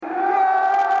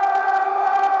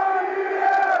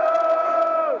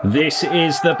This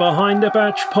is the Behind the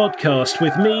Badge podcast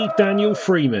with me, Daniel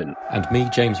Freeman. And me,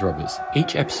 James Roberts.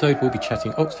 Each episode we'll be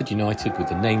chatting Oxford United with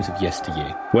the names of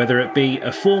yesteryear. Whether it be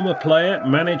a former player,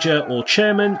 manager or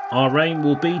chairman, our aim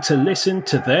will be to listen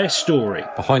to their story.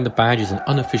 Behind the Badge is an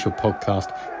unofficial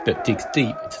podcast that digs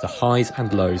deep into the highs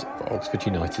and lows of Oxford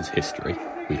United's history.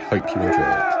 We hope you enjoy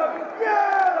it.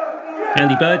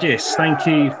 Andy Burgess, thank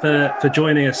you for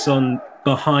joining us on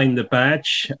Behind the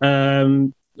Badge.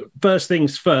 First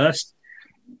things first,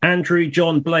 Andrew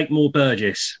John Blakemore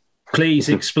Burgess. Please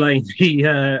explain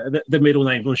the middle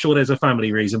name. I'm sure there's a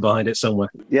family reason behind it somewhere.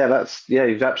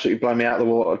 You've absolutely blown me out of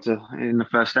the water in the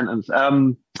first sentence.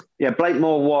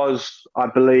 Blakemore was, I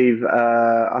believe,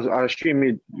 I assume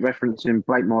you're referencing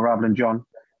Blakemore rather than John.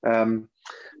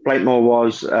 Blakemore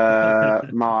was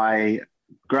my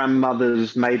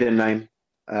grandmother's maiden name,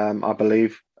 I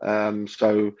believe.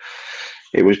 So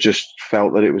it was just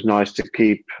felt that it was nice to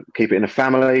keep it in a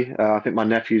family. I think my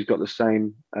nephew's got the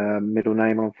same middle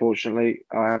name. Unfortunately,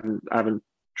 I haven't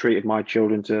treated my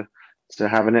children to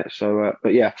having it. So,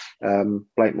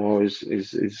 Blakemore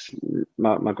is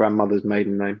my grandmother's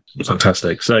maiden name.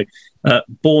 Fantastic. So,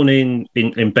 born in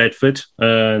Bedford,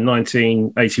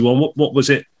 1981. What was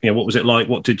it? What was it like?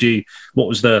 What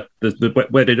was the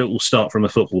where did it all start from a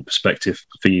football perspective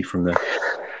for you from there?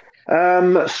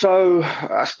 So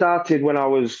I started when I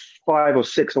was 5 or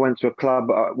 6. I went to a club.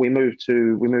 We moved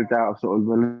out of sort of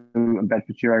the Luton and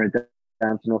Bedfordshire area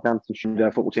down to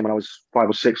Northamptonshire football team when I was 5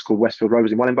 or 6, called Westfield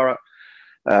Rovers in Wellingborough.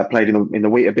 Played in the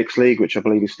Weetabix League, which I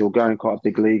believe is still going, quite a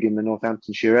big league in the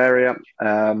Northamptonshire area.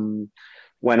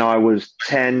 When I was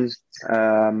 10,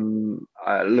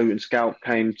 Luton Scout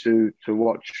came to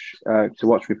watch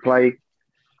me play.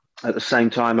 At the same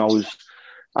time,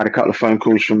 I had a couple of phone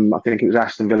calls from, I think it was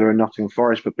Aston Villa and Nottingham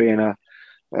Forest, but being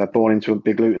born into a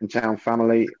big Luton Town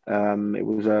family, I can't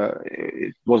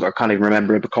even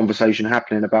remember a conversation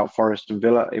happening about Forest and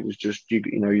Villa. It was just, you're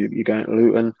going to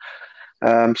Luton.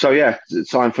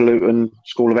 Signed for Luton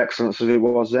School of Excellence as it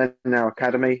was then, now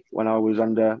Academy. When I was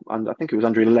under I think it was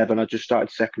under 11, I just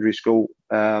started secondary school,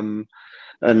 and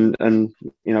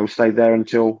stayed there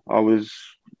until I was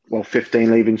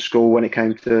 15, leaving school. When it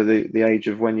came to the age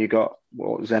of when you got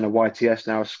what was then a YTS,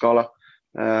 now a scholar,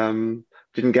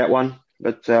 didn't get one,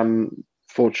 but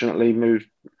fortunately moved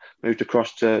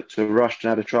across to Rushden.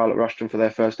 Had a trial at Rushden for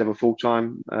their first ever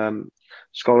full-time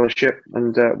scholarship,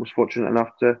 and was fortunate enough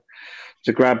to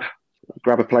grab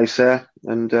a place there,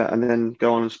 and then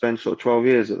go on and spend sort of 12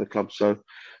 years at the club. So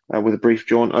with a brief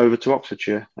jaunt over to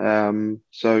Oxfordshire. That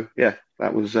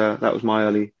was my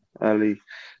early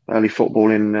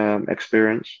footballing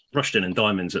experience. Rushden and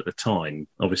Diamonds at the time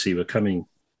obviously were coming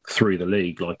through the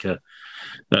league like a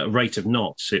rate of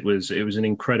knots. It was an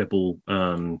incredible,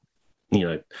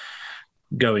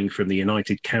 going from the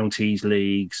United Counties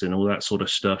leagues and all that sort of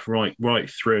stuff right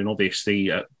through. And obviously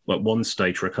at one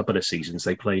stage for a couple of seasons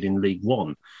they played in League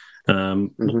One.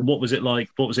 What was it like?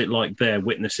 What was it like there,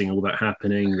 witnessing all that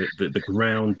happening? The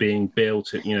ground being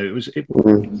built. At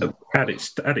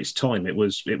its time, it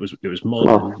was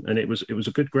modern, and it was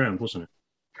a good ground, wasn't it?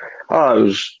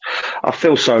 I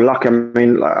feel so lucky. I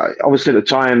mean, obviously at the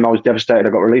time I was devastated. I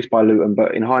got released by Luton,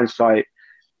 but in hindsight,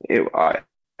 I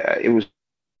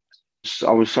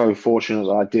was so fortunate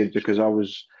that I did, because I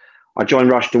joined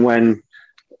Rushden when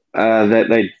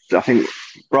I think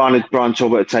Brian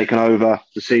Talbot had taken over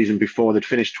the season before. They'd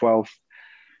finished 12th.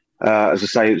 As I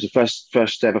say, it was the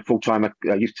first ever full-time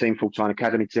youth team, full-time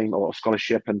academy team or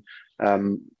scholarship, and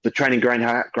the training ground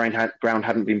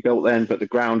hadn't been built then, but the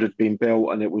ground had been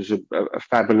built, and it was a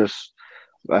fabulous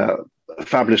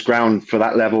ground for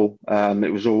that level.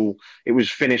 It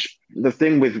was finished. The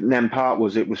thing with Nem Park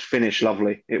was it was finished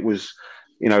lovely. It was,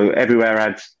 everywhere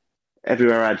had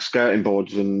skirting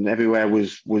boards, and everywhere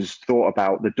was thought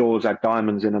about. The doors had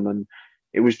diamonds in them, and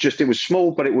it was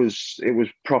small, but it was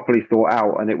properly thought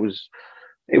out. And it was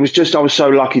just, I was so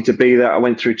lucky to be there. I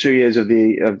went through 2 years of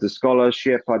the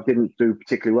scholarship. I didn't do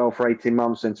particularly well for 18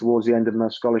 months. And towards the end of my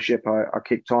scholarship, I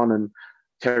kicked on, and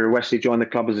Terry Wesley joined the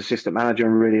club as assistant manager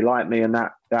and really liked me, and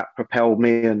that propelled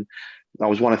me. And I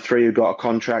was one of 3 who got a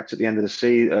contract at the end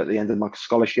of my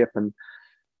scholarship. And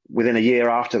within a year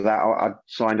after that, I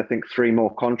signed, I think, 3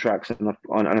 more contracts and a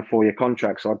 4-year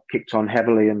contract. So I kicked on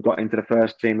heavily and got into the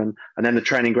first team. And then the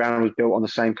training ground was built on the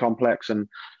same complex. And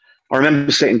I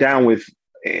remember sitting down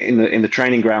in the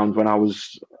training ground when I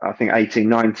was, I think, 18,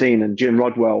 19, and Jim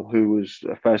Rodwell, who was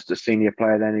first a senior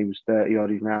player then, he was 30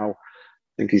 odd.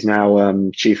 He's now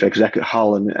chief exec at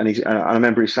Hull. And I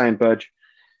remember he saying, "Burge,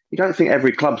 you don't think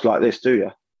every club's like this, do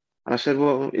you?" And I said,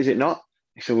 "Well, is it not?"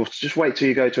 he said, well, just wait till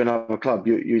you go to another club.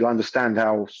 You'll understand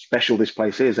how special this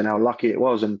place is and how lucky it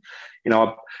was. And,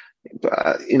 I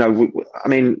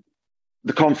mean,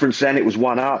 the conference then, it was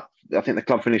 1-up. I think the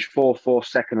club finished 4th,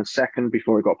 second and second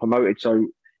before it got promoted. So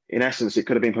in essence, it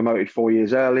could have been promoted 4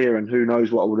 years earlier, and who knows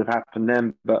what would have happened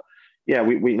then. But yeah,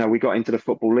 we got into the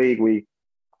Football League. We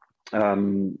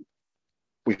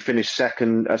finished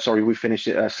second. We finished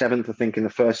 7th, I think, in the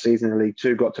first season in League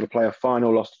Two. Got to the playoff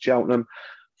final, lost to Cheltenham.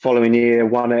 Following year,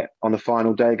 won it on the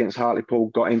final day against Hartlepool.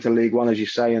 Got into League One, as you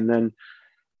say, and then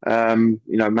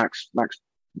Max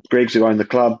Griggs, who owned the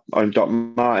club, owned Doc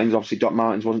Martens. Obviously, Doc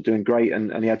Martens wasn't doing great,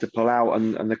 and he had to pull out,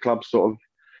 and the club sort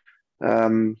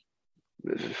of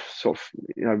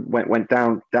went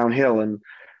downhill.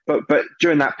 But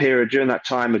during that period, during that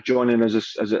time of joining as a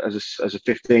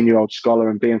 15-year-old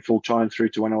scholar and being full time through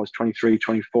to when I was 23,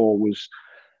 24 was.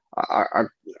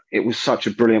 It was such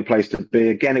a brilliant place to be.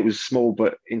 Again, it was small,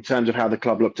 but in terms of how the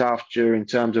club looked after you, in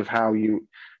terms of how the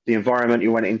environment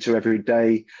you went into every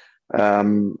day,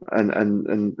 and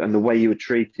the way you were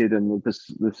treated, and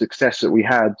the success that we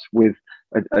had with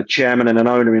a chairman and an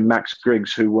owner in Max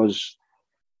Griggs, who was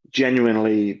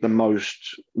genuinely the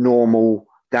most normal,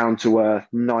 down to earth,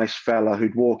 nice fella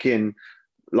who'd walk in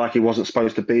like he wasn't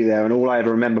supposed to be there. And all I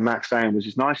ever remember Max saying was,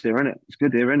 "It's nice here, isn't it? It's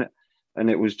good here, isn't it?" And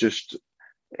it was just.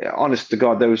 Honest to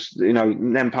God, there was,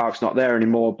 Nem Park's not there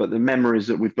anymore, but the memories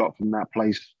that we've got from that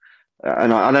place,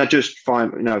 and I just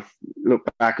find, look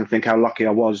back and think how lucky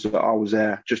I was that I was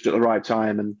there just at the right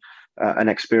time and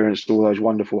experienced all those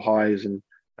wonderful highs. And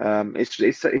it's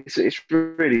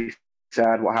really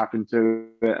sad what happened to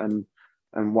it and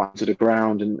what happened to the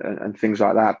ground and things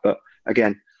like that. But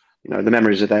again, the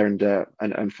memories are there,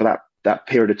 and for that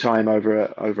period of time over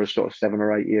a sort of 7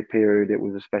 or 8 year period, it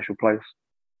was a special place.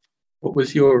 What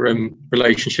was your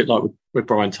relationship like with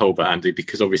Brian Talbot, Andy?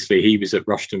 Because obviously he was at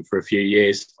Rushden for a few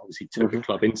years, obviously took the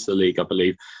club into the league, I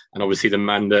believe, and obviously the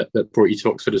man that brought you to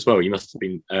Oxford as well. You must have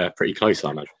been pretty close, I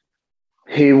imagine.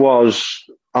 He was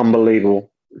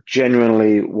unbelievable,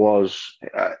 genuinely was.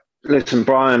 Listen,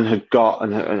 Brian had got,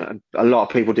 and a lot of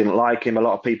people didn't like him. A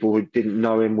lot of people who didn't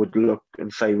know him would look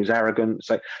and say he was arrogant.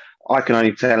 So I can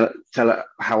only tell it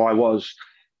how I was.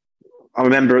 I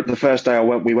remember the first day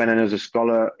we went in as a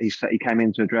scholar, he came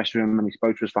into a dressing room and he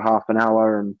spoke to us for half an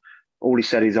hour, and all he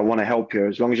said is, "I want to help you.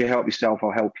 As long as you help yourself, I'll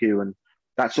help you." And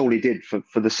that's all he did. For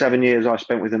the 7 years I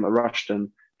spent with him at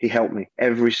Rushden, he helped me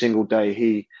every single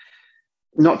day.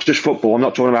 Not just football, I'm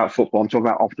not talking about football, I'm talking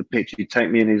about off the pitch. He'd take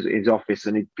me in his office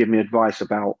and he'd give me advice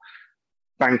about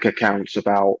bank accounts,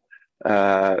 about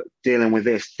dealing with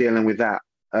this, dealing with that.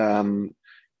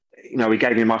 He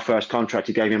gave me my first contract,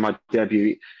 he gave me my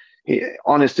debut.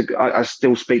 I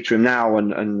still speak to him now,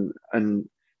 and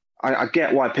I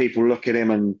get why people look at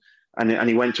him and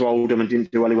he went to Oldham and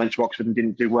didn't do well. He went to Oxford and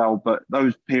didn't do well. But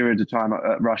those periods of time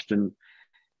at Rushden,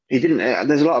 he didn't.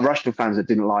 There's a lot of Rushden fans that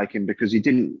didn't like him because he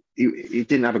didn't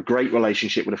have a great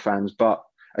relationship with the fans. But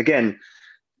again,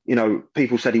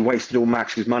 people said he wasted all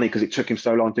Max's money because it took him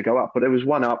so long to go up. But there was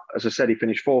 1-up. As I said, he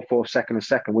finished 4th, second and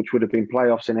second, which would have been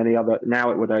playoffs in any other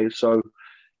nowadays. So.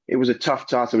 It was a tough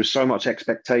task. There was so much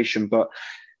expectation, but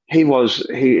he was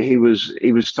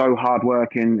so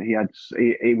hardworking.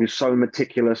 He was so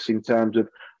meticulous in terms of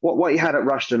what he had at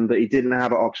Rushden that he didn't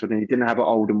have at Oxford and he didn't have at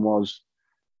Oldham. Was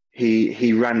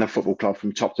he ran the football club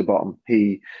from top to bottom.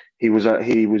 He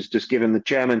was just given, the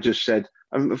chairman just said,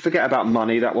 and forget about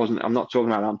money. I'm not talking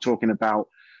about that. I'm talking about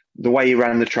the way he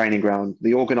ran the training ground,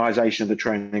 the organisation of the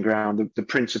training ground, the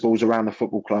principles around the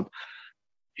football club.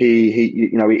 He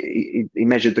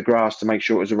measured the grass to make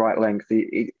sure it was the right length.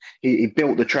 He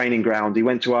built the training ground. He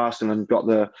went to Arsenal and got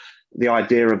the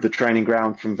idea of the training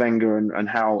ground from Wenger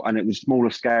and it was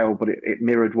smaller scale, but it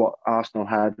mirrored what Arsenal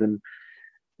had. And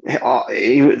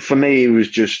for me, he was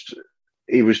just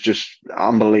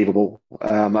unbelievable.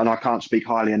 And I can't speak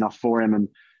highly enough for him.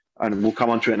 And we'll come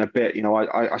on to it in a bit.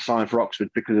 I signed for Oxford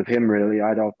because of him. Really, I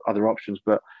had other options,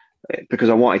 but because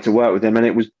I wanted to work with him,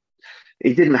 and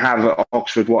he didn't have at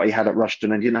Oxford what he had at Rushden,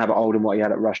 and he didn't have at Oldham what he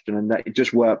had at Rushden, and it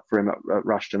just worked for him at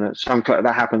Rushden. At some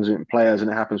that happens in players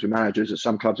and it happens with managers. At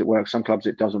some clubs it works, some clubs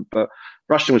it doesn't. But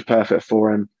Rushden was perfect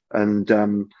for him, and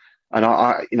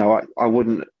I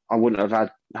wouldn't have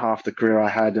had half the career I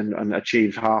had and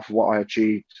achieved half of what I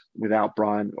achieved without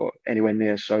Brian or anywhere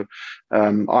near. So,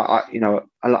 again,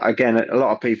 a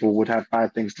lot of people would have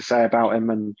bad things to say about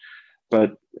him,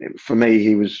 but for me,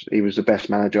 he was the best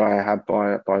manager I had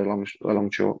by a long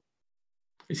shot.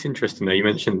 It's interesting though. You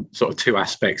mentioned sort of two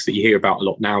aspects that you hear about a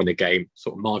lot now in the game,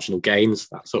 sort of marginal gains,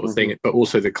 that sort of thing, but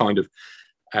also the kind of,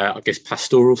 I guess,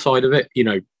 pastoral side of it,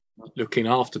 looking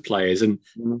after players. And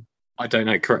I don't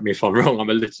know, correct me if I'm wrong, I'm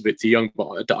a little bit too young,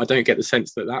 but I don't get the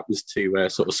sense that was too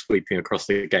sort of sweeping across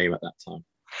the game at that time.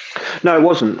 No, it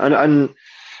wasn't. And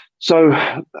so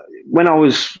when I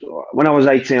was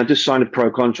 18, I just signed a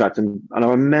pro contract, and I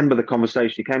remember the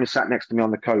conversation. He came and sat next to me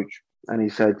on the coach, and he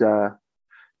said,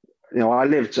 I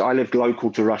lived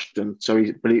local to Rushden, so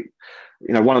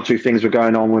one or two things were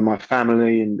going on with my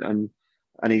family, and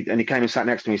he came and sat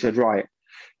next to me. He said, right,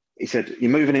 he said, you're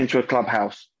moving into a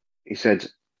clubhouse. He said,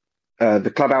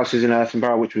 the clubhouse is in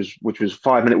Earthenborough, which was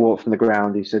 5-minute walk from the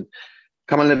ground. He said,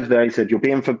 come and live there. He said, you'll be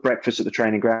in for breakfast at the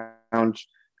training ground.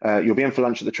 You'll be in for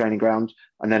lunch at the training ground.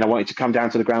 And then I want you to come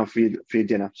down to the ground for your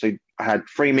dinner. So I had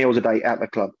 3 meals a day at the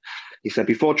club. He said,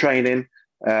 before training,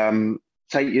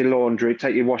 take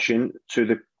your washing to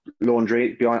the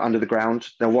laundry behind under the ground.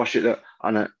 They'll wash it.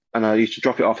 And I used to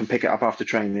drop it off and pick it up after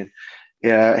training.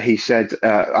 Yeah, he said,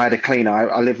 I had a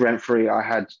cleaner. I lived rent free.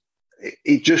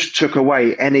 It just took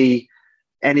away any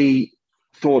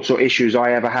thoughts or issues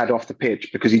I ever had off the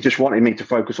pitch, because he just wanted me to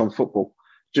focus on football.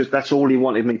 That's all he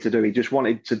wanted me to do. He just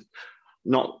wanted to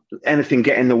not anything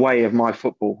get in the way of my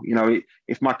football.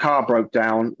 If my car broke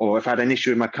down or if I had an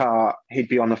issue with my car, he'd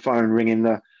be on the phone ringing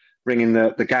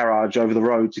the garage over the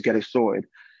road to get it sorted.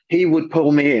 He would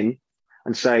pull me in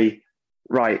and say,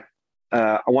 right,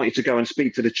 I want you to go and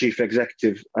speak to the chief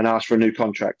executive and ask for a new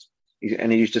contract.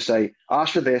 And he used to say,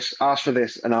 ask for this,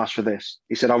 and ask for this.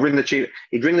 He said, I'll ring the chief.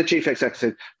 He'd ring the chief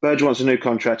executive. Burge wants a new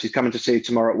contract. He's coming to see you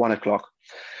tomorrow at 1:00.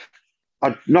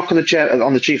 I'd knock on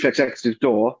the chief executive's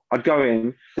door. I'd go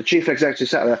in. The chief executive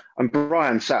sat there, and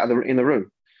Brian sat in the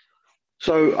room.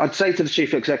 So I'd say to the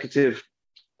chief executive,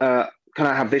 can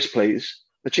I have this, please?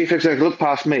 The chief executive looked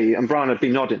past me, and Brian would be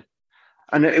nodding.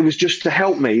 And it was just to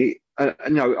help me.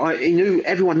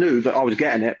 Everyone knew that I was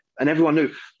getting it, and everyone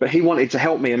knew, but he wanted to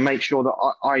help me and make sure that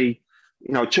I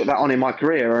took that on in my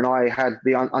career, and I had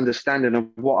the understanding of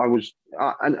what I was.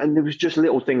 And there was just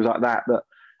little things like that.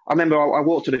 I remember I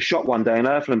walked to the shop one day in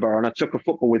Earthenborough, and I took a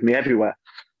football with me everywhere.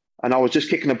 And I was just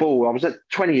kicking a ball. I was at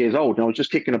 20 years old, and I was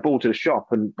just kicking a ball to the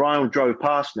shop, and Brian drove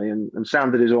past me and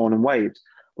sounded his horn and waved.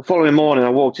 The following morning, I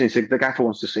walked in and said, the gaffer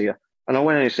wants to see you. And I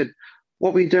went in and he said,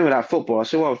 what were you doing with that football? I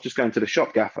said, well, I was just going to the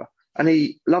shop, gaffer. And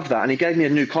he loved that. And he gave me a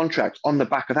new contract on the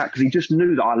back of that, because he just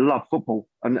knew that I loved football.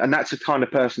 And that's the kind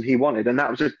of person he wanted. And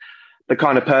that was the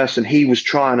kind of person he was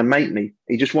trying to make me.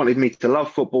 He just wanted me to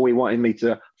love football. He wanted me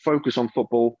to focus on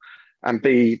football and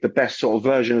be the best sort of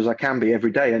version as I can be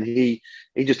every day. And he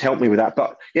just helped me with that.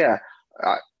 But yeah,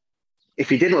 if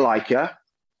he didn't like you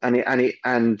and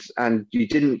you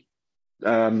didn't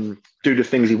do the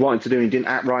things he wanted to do, and he didn't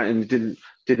act right, and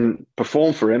didn't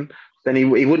perform for him, then he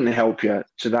wouldn't help you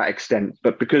to that extent.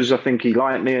 But because I think he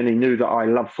liked me, and he knew that I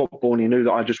loved football, and he knew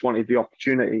that I just wanted the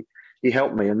opportunity, he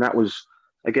helped me. And that was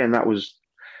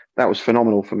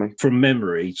phenomenal for me. From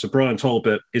memory, so Brian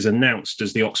Talbot is announced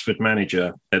as the Oxford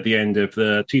manager at the end of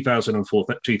the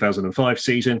 2004-2005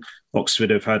 season.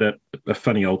 Oxford have had a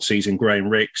funny old season. Graham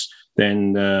Ricks,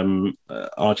 then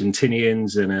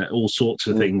Argentinians, and all sorts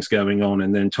of things going on.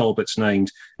 And then Talbot's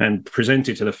named and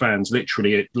presented to the fans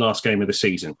literally at last game of the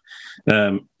season.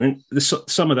 And the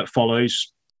summer that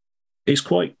follows is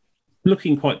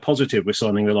looking quite positive with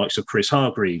signing the likes of Chris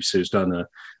Hargreaves, who's done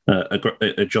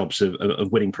a jobs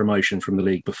of winning promotion from the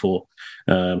league before.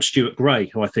 Stuart Gray,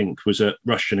 who I think was at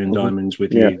Rushden and Diamonds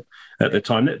with you at the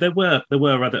time. There were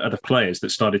other players that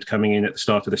started coming in at the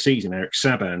start of the season. Eric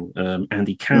Saban,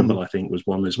 Andy Campbell, I think was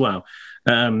one as well.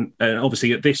 And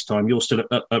obviously at this time you're still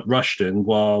at Rushden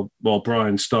while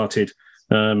Brian started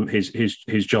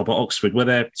his job at Oxford. Were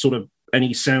there sort of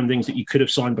any soundings that you could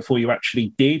have signed before you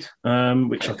actually did,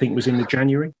 which I think was in the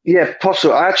January? Yeah,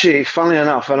 possible. Actually, funnily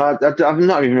enough, and I've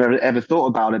not even ever thought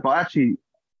about it, but I actually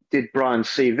did Brian's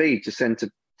CV to send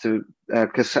to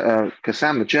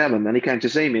Kassam, the chairman, and he came to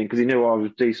see me because he knew I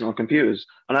was decent on computers,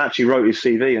 and I actually wrote his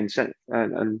CV and sent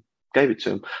and gave it to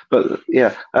him. But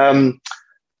yeah,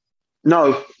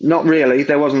 no, not really.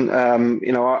 There wasn't.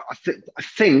 I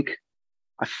think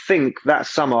that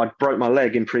summer I broke my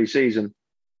leg in pre-season.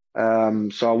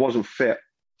 So I wasn't fit.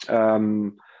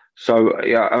 So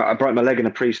yeah, I broke my leg in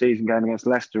a pre-season game against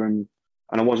Leicester, and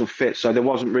I wasn't fit. So there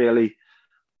wasn't really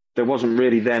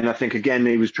then. I think again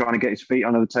he was trying to get his feet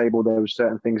under the table. There were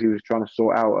certain things he was trying to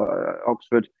sort out at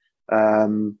Oxford.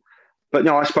 But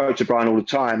no, I spoke to Brian all the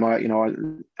time. I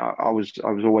was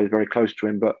always very close to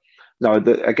him. But no, I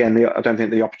don't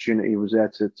think the opportunity was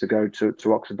there to go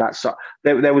to Oxford.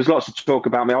 There was lots of talk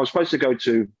about me. I was supposed to go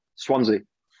to Swansea.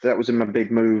 That was my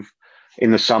big move in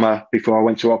the summer before I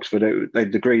went to Oxford.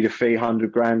 They'd agreed a fee,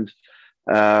 100 grand.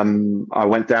 I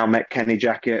went down, met Kenny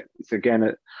Jackett.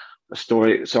 Again, a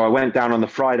story. So I went down on the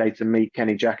Friday to meet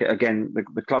Kenny Jackett again.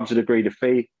 The clubs had agreed a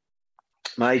fee.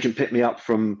 My agent picked me up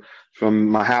from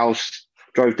my house,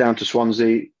 drove down to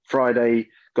Swansea.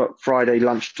 Got Friday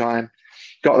lunchtime.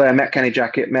 Got there, met Kenny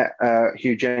Jackett, met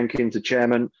Hugh Jenkins, the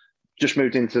chairman. Just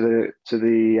moved into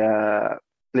the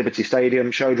Liberty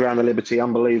Stadium, showed around the Liberty,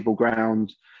 unbelievable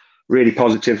ground, really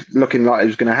positive, looking like it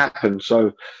was going to happen.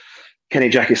 So Kenny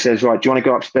Jackett says, right, do you want to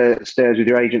go upstairs with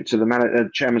your agent to the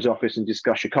chairman's office and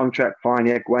discuss your contract? Fine,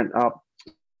 yeah, went up,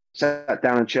 sat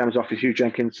down in the chairman's office, Hugh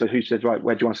Jenkins. So Hugh said, right,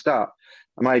 where do you want to start?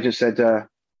 And my agent said, do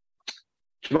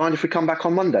you mind if we come back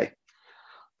on Monday?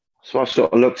 So I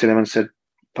sort of looked at him and said,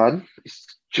 pardon?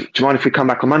 Do you mind if we come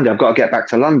back on Monday? I've got to get back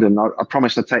to London. I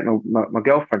promised I'd take my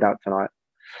girlfriend out tonight.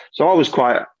 So I was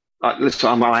quite,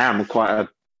 listen, I am quite a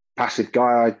passive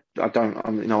guy.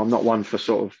 I'm not one for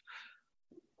sort of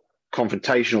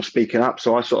confrontation or speaking up.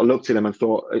 So I sort of looked at him and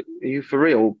thought, are you for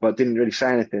real? But didn't really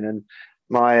say anything.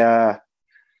 And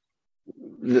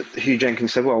Hugh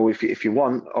Jenkins said, well, if you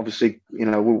want, obviously,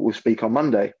 we'll speak on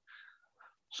Monday.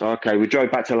 So, okay, we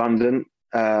drove back to London.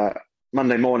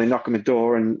 Monday morning, knock on the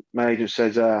door, and my agent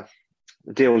says, the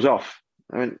deal's off.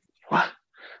 I went, what?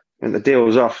 And the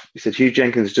deal's off. He said, Hugh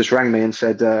Jenkins just rang me and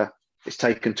said, it's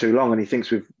taken too long, and he thinks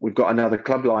we've got another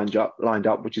club lined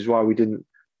up, which is why we didn't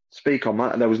speak on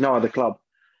Monday. There was no other club.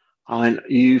 I went, are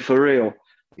you for real?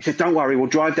 He said, don't worry, we'll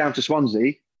drive down to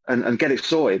Swansea and get it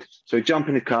sorted. So we jump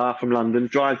in the car from London,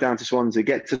 drive down to Swansea,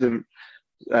 get to the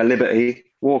Liberty,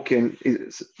 walk in.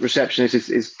 Receptionist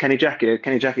is Kenny Jackett.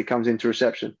 Kenny Jackett comes into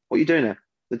reception. What are you doing there?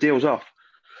 The deal's off.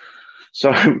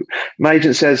 So my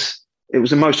agent says, it was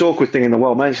the most awkward thing in the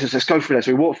world. My agent says, let's go through this.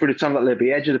 So we walk through the tunnel at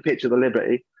Liberty, edge of the pitch of the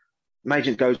Liberty. My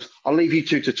agent goes, I'll leave you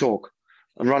two to talk,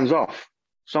 and runs off.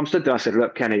 So I'm stood there. I said,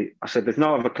 look, Kenny, I said, there's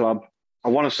no other club. I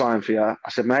want to sign for you. I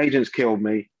said, my agent's killed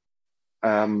me.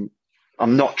 I'm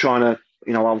not trying to,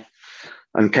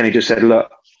 and Kenny just said, look,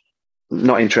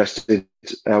 not interested.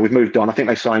 We've moved on. I think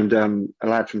they signed a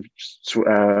lad from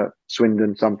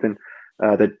Swindon, something.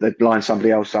 They'd lined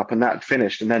somebody else up, and that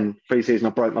finished. And then pre-season,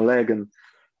 I broke my leg, and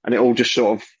it all just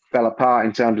sort of fell apart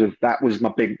in terms of that was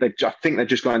my big. I think they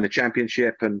just got in the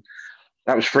championship, and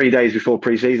that was 3 days before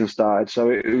pre-season started. So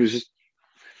it was just,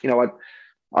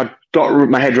 I got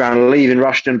my head around leaving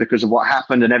Rushden because of what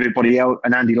happened, and everybody else.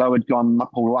 And Andy Lowe had gone,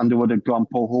 Paul Underwood had gone,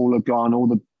 Paul Hall had gone, all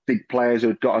the big players who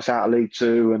had got us out of League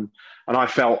Two, and I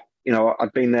felt,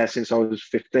 I'd been there since I was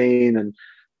 15, and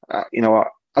I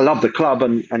loved the club,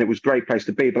 and it was a great place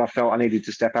to be, but I felt I needed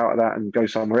to step out of that and go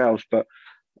somewhere else. But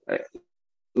it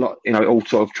all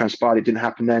sort of transpired. It didn't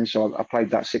happen then, so I played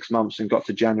that 6 months and got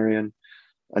to January,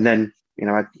 and then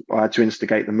I had to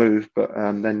instigate the move, but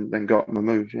then got my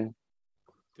move. Yeah.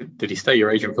 Did he stay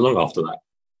your agent for long after that?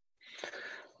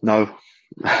 No,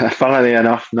 funnily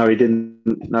enough, no, he didn't.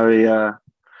 No,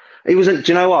 he wasn't.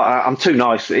 Do you know what? I'm too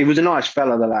nice. He was a nice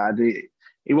fella, the lad.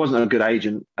 He wasn't a good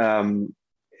agent.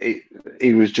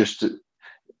 He was just.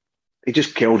 He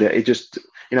just killed it. He just,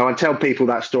 I tell people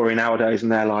that story nowadays,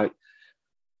 and they're like,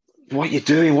 "What are you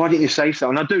doing? Why didn't you say so?"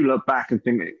 And I do look back and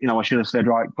think, I should have said,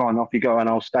 "Right, go on, off you go, and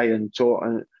I'll stay and talk."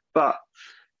 But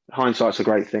hindsight's a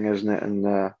great thing, isn't it?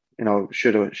 And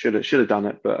should have done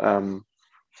it, but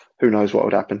who knows what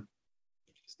would happen.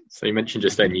 So you mentioned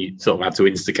just then you sort of had to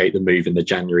instigate the move in the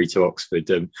January to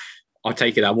Oxford. I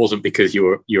take it that wasn't because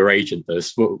your agent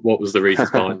does. What was the reason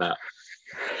behind that?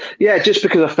 Yeah, just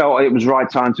because I felt it was right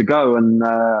time to go, and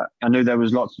I knew there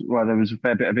was a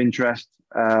fair bit of interest.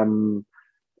 Rushden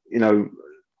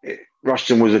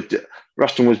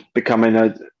was becoming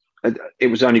it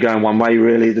was only going one way,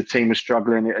 really. The team was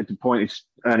struggling. At the point,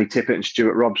 Ernie Tippett and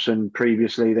Stuart Robson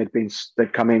previously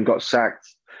they'd come in, got sacked.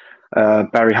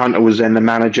 Barry Hunter was then the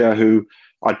manager who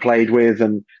I'd played with,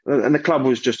 and the club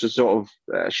was just a sort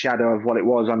of shadow of what it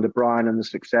was under Brian and the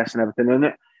success and everything.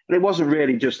 And it wasn't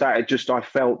really just that. It just, I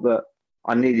felt that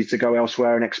I needed to go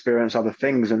elsewhere and experience other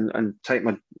things and take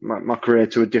my career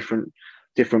to a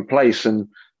different place. And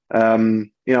I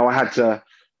had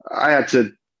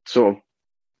to sort of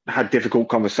had difficult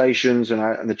conversations,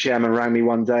 and the chairman rang me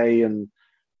one day and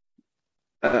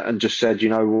just said,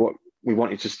 what, we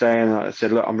want you to stay. And I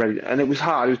said, look, I'm ready. And it was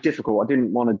hard. It was difficult. I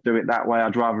didn't want to do it that way.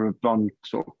 I'd rather have gone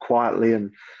sort of quietly.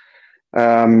 And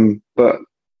but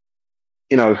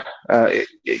you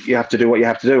have to do what you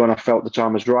have to do. And I felt the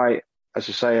time was right. As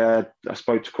I say, I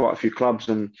spoke to quite a few clubs,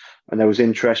 and there was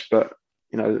interest. But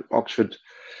Oxford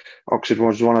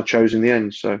was the one I chose in the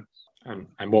end. So.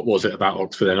 And what was it about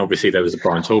Oxford? And obviously there was a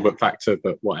Brian Talbot factor,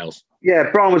 but what else?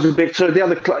 Yeah, Brian was a big. So the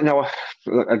other,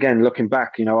 again looking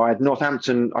back, I had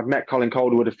Northampton. I'd met Colin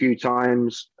Calderwood a few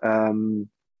times.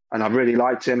 and I really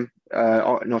liked him.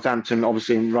 Northampton,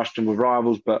 obviously, and Rushden were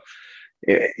rivals, but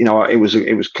it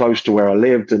was close to where I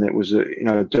lived, and it was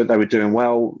they were doing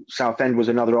well. Southend was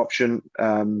another option,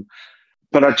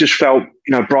 but I just felt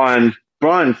Brian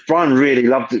really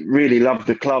loved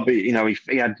the club.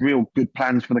 He had real good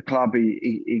plans for the club.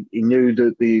 He knew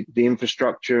the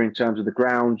infrastructure in terms of the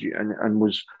ground, and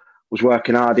was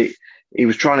working hard. He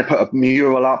was trying to put a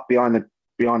mural up behind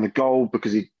the goal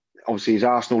because he obviously his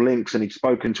Arsenal links, and he'd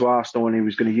spoken to Arsenal, and he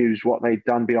was going to use what they'd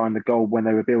done behind the goal when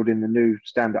they were building the new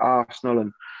stand at Arsenal,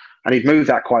 and he'd moved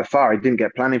that quite far. He didn't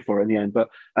get planning for it in the end, but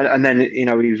and then he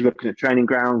was looking at training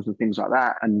grounds and things like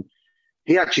that, and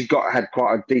he actually had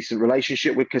quite a decent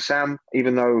relationship with Kassam,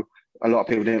 even though a lot of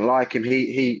people didn't like him.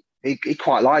 He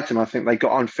quite liked him. I think they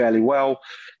got on fairly well.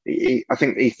 I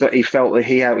think he felt that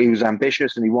he was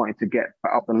ambitious and he wanted to get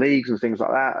up the leagues and things like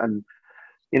that, and.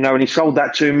 And he sold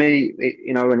that to me,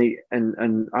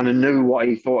 and I knew what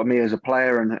he thought of me as a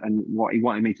player and what he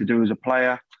wanted me to do as a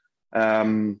player.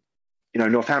 Northampton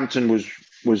and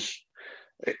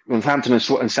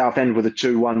Southend were the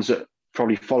two ones that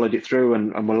probably followed it through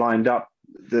and were lined up.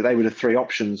 They were the three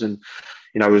options, and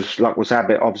as luck was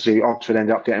habit, obviously Oxford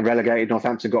ended up getting relegated.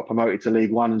 Northampton got promoted to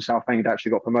League One, and Southend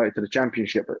actually got promoted to the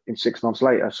Championship in 6 months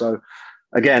later. So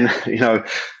again,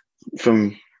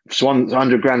 from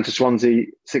 100 grand to Swansea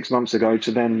 6 months ago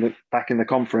to then back in the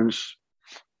conference,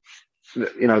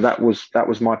 that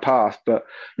was my path. But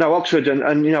no, Oxford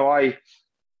and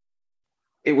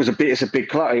it's a big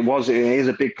club. It is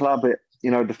a big club.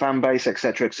 The fan base,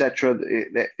 etc.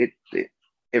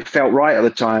 It felt right at the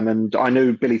time, and I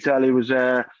knew Billy Turley was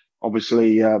there.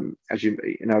 Obviously, as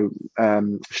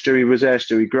Stewie was there,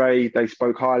 Stewie Gray. They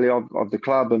spoke highly of the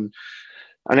club, and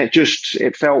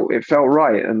it felt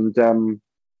right. And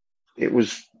it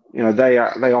was, they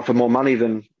offer more money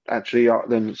than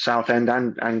Southend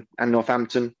and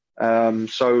Northampton.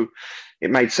 So it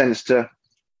made sense to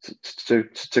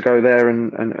go there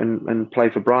and play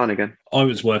for Brian again. I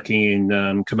was working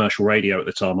in commercial radio at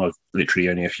the time. I was literally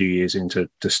only a few years into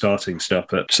starting stuff,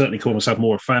 but certainly called myself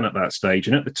more a fan at that stage.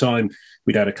 And at the time,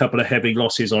 we'd had a couple of heavy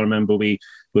losses. I remember we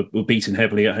were beaten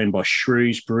heavily at home by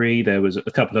Shrewsbury. There was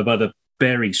a couple of other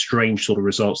very strange sort of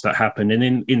results that happened.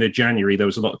 And in the January, there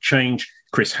was a lot of change.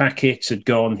 Chris Hackett had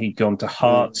gone. He'd gone to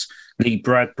Hearts. Lee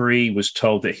Bradbury was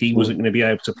told that he wasn't going to be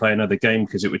able to play another game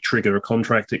because it would trigger a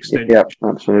contract extension. Yeah,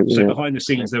 absolutely. So behind the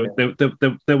scenes,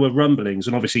 there were rumblings,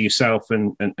 and obviously yourself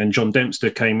and John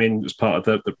Dempster came in as part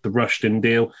of the Rushden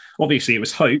deal. Obviously, it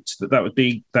was hoped that would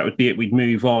be it. We'd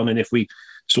move on, and if we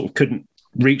sort of couldn't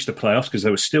reach the playoffs, because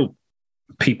there was still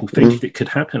people thinking it could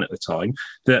happen at the time,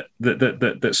 that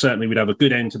certainly we'd have a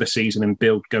good end to the season and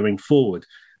build going forward.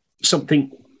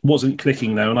 Something wasn't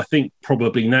clicking though, and I think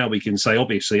probably now we can say,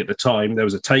 obviously at the time there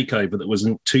was a takeover that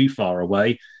wasn't too far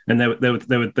away, and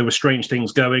there were strange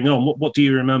things going on. What do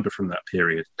you remember from that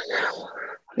period?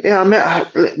 Yeah, I mean,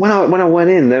 when I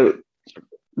went in, there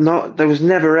was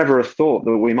never ever a thought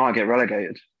that we might get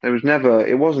relegated. There was never.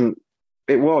 It was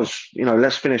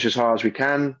let's finish as hard as we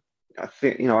can. I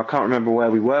think I can't remember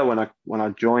where we were when I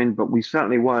joined, but we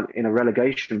certainly weren't in a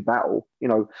relegation battle. We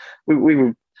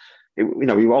were.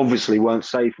 We obviously weren't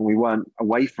safe and we weren't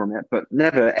away from it, but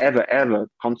never, ever, ever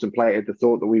contemplated the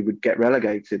thought that we would get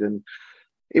relegated. And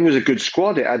it was a good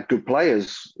squad. It had good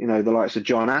players, the likes of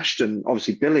John Ashton,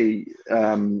 obviously Billy,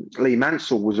 Lee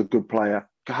Mansell was a good player.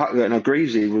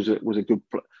 Greasy was a good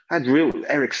player. Had real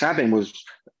Eric Sabin was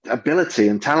ability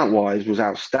and talent-wise was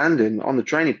outstanding on the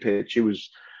training pitch. He was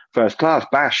first class.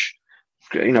 Bash,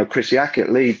 Chris Yackett,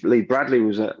 Lee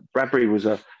Bradbury was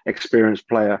a experienced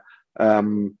player.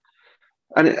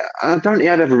 And I don't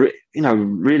ever,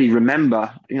 really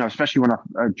remember, especially when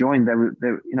I joined,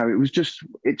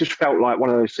 it just felt like one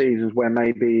of those seasons where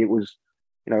maybe it was,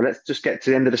 let's just get to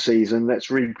the end of the season, let's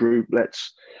regroup,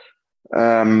 let's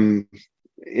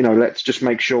just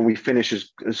make sure we finish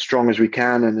as strong as we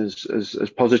can and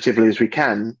as positively as we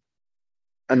can.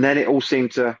 And then it all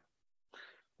seemed to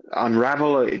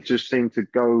unravel. It just seemed to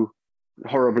go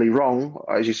horribly wrong.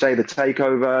 As you say, the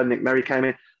takeover, Nick Merry came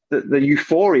in. The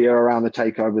euphoria around the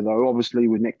takeover, though, obviously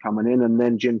with Nick coming in and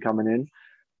then Jim coming in,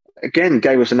 again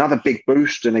gave us another big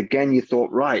boost. And again, you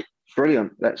thought, right,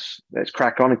 brilliant, let's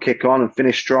crack on and kick on and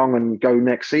finish strong and go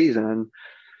next season.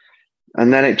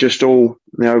 And then it just all,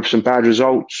 some bad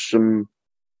results, and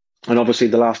obviously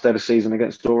the last day of the season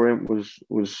against Orient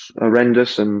was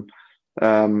horrendous, and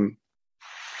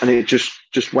it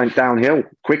just went downhill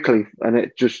quickly, and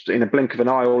it just in a blink of an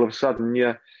eye, all of a sudden,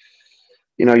 you're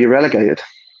relegated.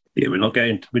 Yeah, we're not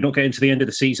getting to the end of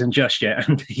the season just yet.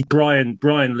 And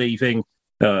Brian leaving,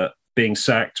 big being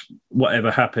sacked. Whatever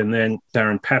happened then,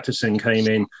 Darren Patterson came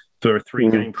in for a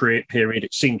 3-game period.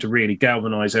 It seemed to really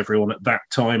galvanise everyone at that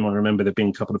time. I remember there being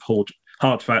a couple of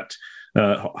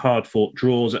hard-fought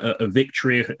draws, a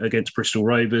victory against Bristol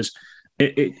Rovers.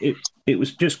 It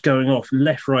was just going off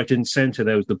left, right, and centre.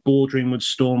 There was the boardroom was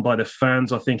stormed by the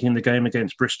fans, I think, in the game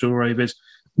against Bristol Rovers.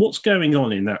 What's going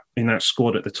on in that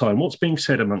squad at the time? What's being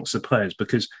said amongst the players?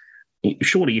 Because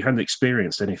surely you hadn't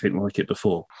experienced anything like it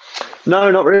before. No,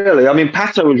 not really. I mean,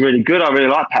 Pato was really good. I really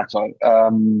like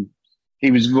Pato. He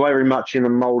was very much in the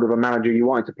mould of a manager you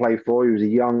wanted to play for. He was a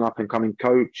young, up-and-coming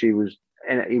coach. He was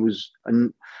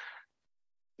an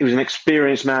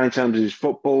experienced man in terms of his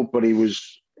football, but he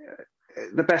was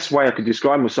the best way I could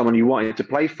describe him was someone you wanted to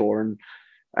play for, and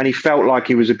he felt like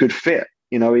he was a good fit.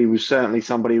 You know, he was certainly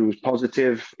somebody who was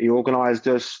positive. He organised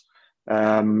us.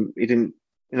 He didn't.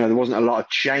 You know, there wasn't a lot of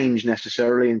change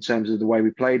necessarily in terms of the way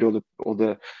we played or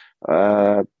the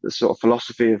sort of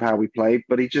philosophy of how we played,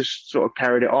 but he just sort of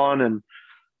carried it on. And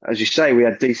as you say, we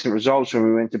had decent results when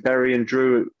we went to Bury and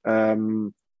drew,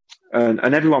 and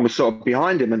everyone was sort of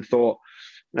behind him and thought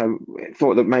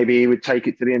that maybe he would take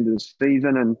it to the end of the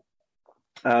season,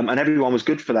 and everyone was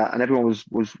good for that, and everyone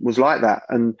was like that.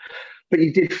 But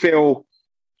you did feel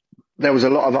there was a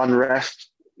lot of unrest.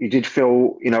 You did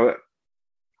feel, you know,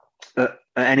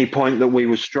 at any point that we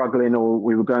were struggling or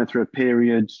we were going through a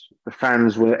period, the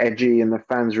fans were edgy and the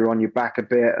fans were on your back a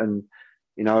bit, and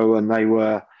you know, and they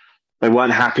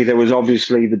weren't happy. There was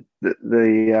obviously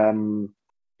the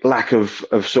lack of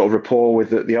sort of rapport with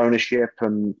the ownership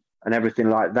and everything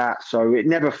like that. So it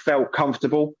never felt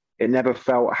comfortable. It never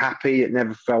felt happy. It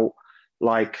never felt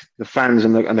like the fans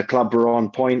and the club were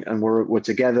on point and were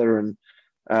together. And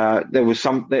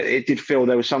it did feel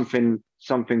there was something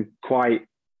quite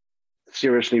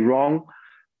seriously wrong.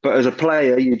 But as a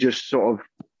player, you just sort of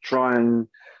try and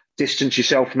distance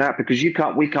yourself from that, because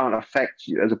we can't affect,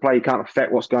 as a player, you can't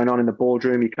affect what's going on in the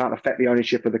boardroom. You can't affect the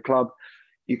ownership of the club.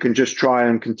 You can just try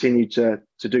and continue to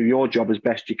do your job as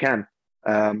best you can.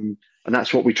 And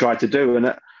that's what we tried to do.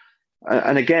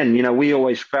 And again, you know, we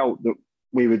always felt that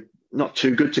we were not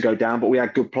too good to go down, but we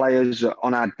had good players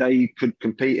on our day could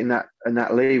compete in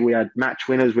that league. We had match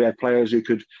winners. We had players who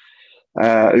could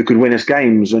win us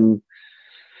games. And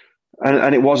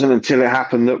it wasn't until it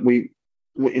happened that we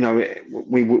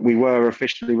were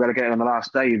officially relegated on the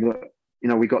last day that, you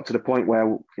know, we got to the point where,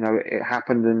 you know, it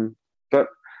happened. But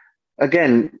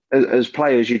again, as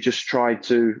players, you just try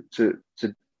to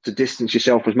distance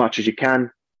yourself as much as you can.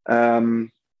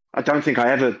 I don't think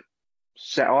I ever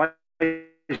set eyes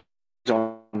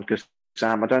on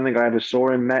Sam. I don't think I ever saw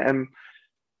him, met him,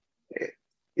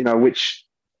 you know, which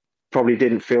probably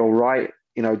didn't feel right.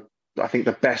 You know, I think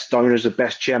the best owners, the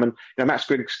best chairman, you know, Matt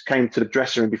Squiggs came to the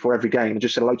dressing room before every game and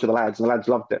just said hello to the lads, and the lads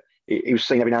loved it. He was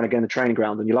seen every now and again in the training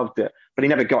ground, and you loved it. But he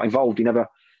never got involved. He never,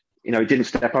 you know, he didn't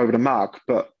step over the mark.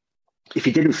 But if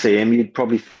you didn't see him, you'd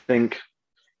probably think,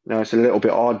 you know, it's a little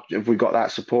bit odd. Have we got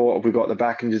that support? Have we got the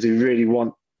backing? Does he really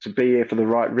want to be here for the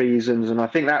right reasons? And I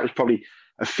think that was probably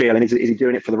a feeling. Is he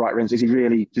doing it for the right reasons? Does he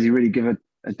really give a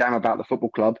damn about the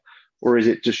football club, or is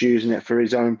it just using it for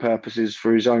his own purposes,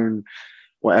 for his own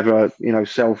whatever, you know,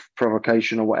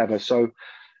 self-provocation or whatever? So,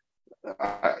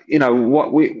 you know,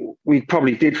 what we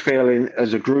probably did feel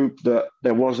as a group that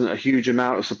there wasn't a huge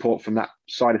amount of support from that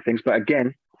side of things. But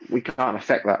again, we can't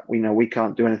affect that. We know we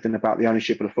can't do anything about the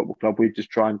ownership of the football club. We just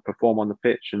try and perform on the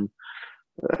pitch, and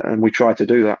we try to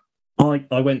do that.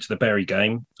 I went to the Bury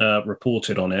game,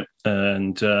 reported on it,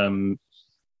 and there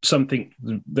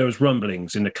was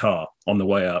rumblings in the car on the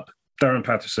way up. Darren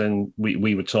Patterson,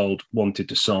 we were told, wanted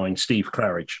to sign. Steve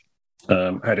Claridge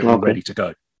had it all ready to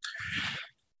go.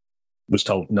 Was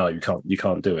told, no, you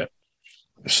can't do it.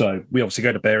 So we obviously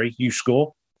go to Bury. You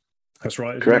score. That's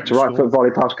right. Correct. Right foot volley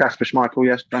past Kasper Schmeichel.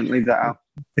 Yes, don't leave that out.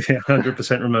 Yeah,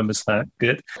 100% remembers that.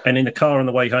 Good. And in the car on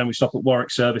the way home, we stop at Warwick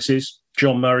Services.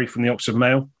 John Murray from the Oxford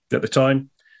Mail at the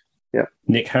time. Yeah.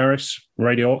 Nick Harris,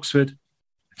 Radio Oxford,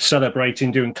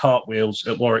 celebrating, doing cartwheels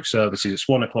at Warwick Services. It's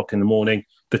 1 o'clock in the morning.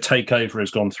 The takeover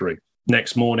has gone through.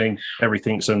 Next morning,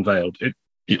 everything's unveiled.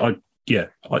 I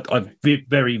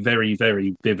very, very,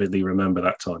 very vividly remember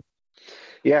that time.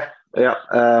 Yeah.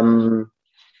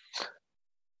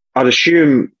 I'd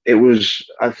assume it was.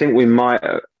 I think we might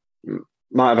have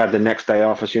had the next day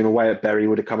off. I assume away at Bury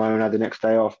would have come home and had the next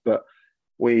day off. But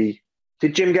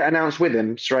did Jim get announced with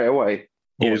him straight away?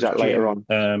 Or was that later on?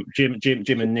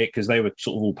 Jim and Nick, because they were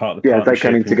sort of all part of the partnership. They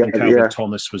came in together. Calvin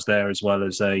Thomas was there as well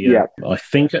as I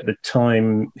think at the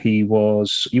time he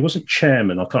was a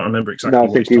chairman. I can't remember exactly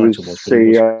what his title was. I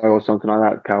think he was CEO or something like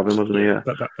that. Calvin, wasn't he? Yeah.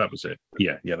 That was it.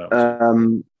 Yeah, that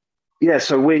was it.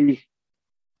 So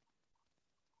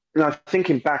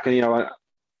thinking back, and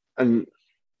and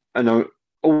and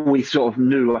all we sort of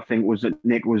knew, I think, was that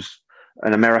Nick was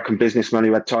an American businessman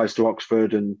who had ties to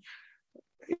Oxford, and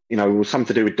it was something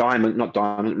to do with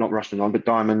not Russian diamond, but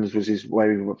diamonds was his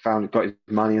way he got his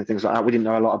money and things like that. We didn't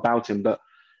know a lot about him, but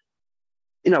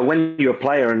when you're a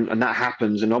player and that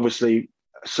happens, and obviously,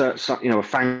 a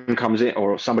fan comes in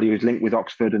or somebody who's linked with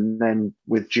Oxford, and then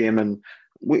with Jim, and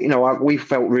we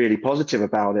felt really positive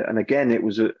about it. And again, it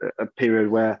was a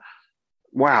period where,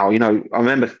 wow, I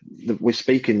remember we're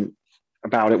speaking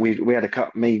about it. We had a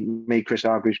cut, me, Chris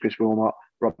Hargreaves, Chris Wilmot,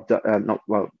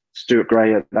 Stuart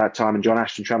Gray at that time, and John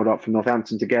Ashton travelled up from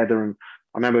Northampton together. And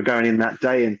I remember going in that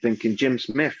day and thinking, Jim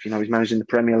Smith, he's managing the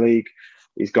Premier League.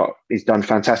 He's done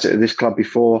fantastic at this club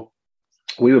before.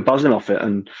 We were buzzing off it,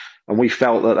 and we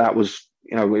felt that was,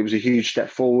 it was a huge step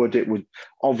forward. It would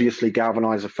obviously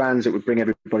galvanise the fans. It would bring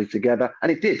everybody together,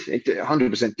 and it did. It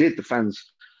 100% did. The fans,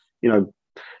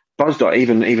 buzzed on.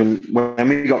 Even when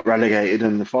we got relegated,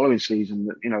 and the following season,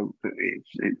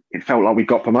 it felt like we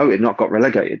got promoted, not got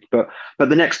relegated. But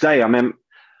the next day, I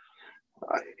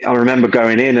remember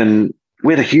going in, and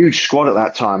we had a huge squad at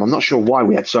that time. I'm not sure why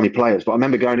we had so many players, but I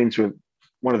remember going into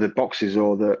one of the boxes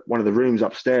or one of the rooms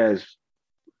upstairs,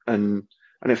 and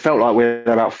it felt like we had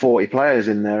about 40 players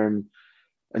in there.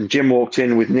 And Jim walked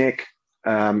in with Nick.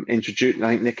 I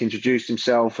think Nick introduced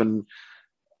himself, and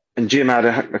Jim had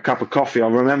a cup of coffee. I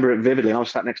remember it vividly. I was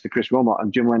sat next to Chris Wilmot,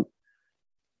 and Jim went,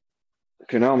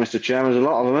 Mr. Chairman, there's a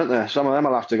lot of them, aren't there? Some of them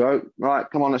will have to go. Right,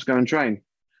 come on, let's go and train.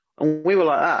 And we were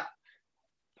like that.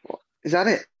 Is that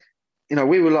it?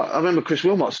 We were like, I remember Chris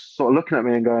Wilmot sort of looking at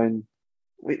me and going,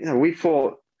 we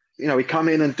thought, we come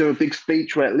in and do a big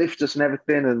speech where it lifts us and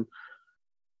everything.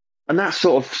 And that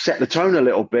sort of set the tone a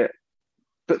little bit.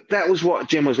 But that was what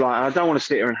Jim was like. I don't want to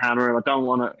sit here and hammer him. I don't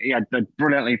want to. He had done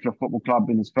brilliantly for the football club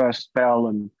in his first spell,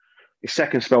 and his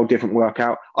second spell didn't work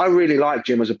out. I really liked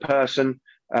Jim as a person.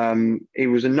 He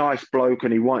was a nice bloke,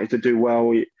 and he wanted to do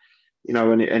well. And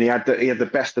he had the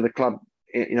best of the club.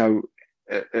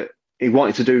 He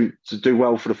wanted to do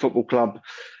well for the football club.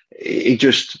 It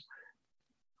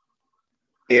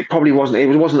probably wasn't.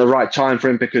 It wasn't the right time for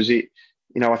him, because I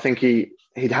think he'd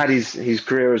had his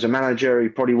career as a manager. He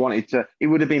probably wanted to. He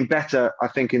would have been better, I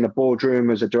think, in the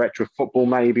boardroom as a director of football,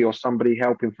 maybe, or somebody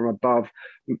helping from above.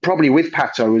 Probably with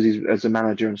Pato as a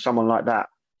manager and someone like that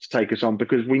to take us on,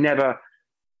 because we never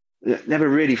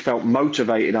really felt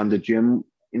motivated under Jim.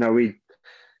 He'd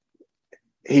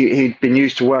been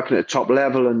used to working at the top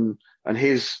level, and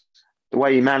the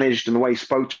way he managed and the way he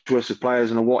spoke to us as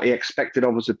players and what he expected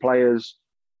of us as players.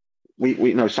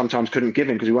 We sometimes couldn't give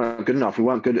him because we weren't good enough. We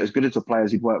weren't as good as the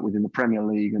players he'd worked with in the Premier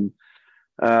League. And,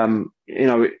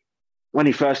 when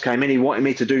he first came in, he wanted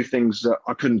me to do things that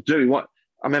I couldn't do. I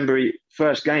remember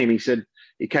first game, he said,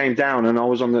 he came down and I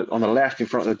was on the left in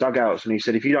front of the dugouts. And he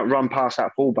said, if you don't run past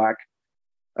that fullback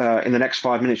in the next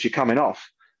 5 minutes, you're coming off.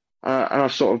 And I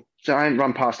sort of said, I ain't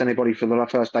run past anybody for the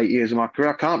first 8 years of my career.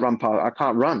 I can't run.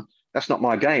 That's not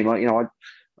my game. But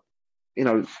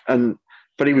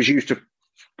he was used to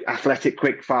athletic,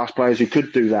 quick, fast players who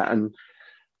could do that.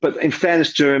 But in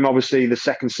fairness to him, obviously the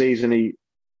second season, he,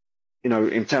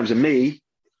 in terms of me,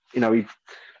 I'd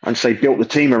say built the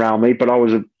team around me, but I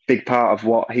was a big part of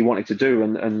what he wanted to do.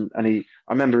 And I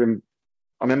remember him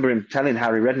telling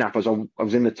Harry Redknapp as I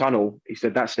was in the tunnel, he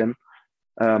said, that's him.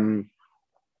 And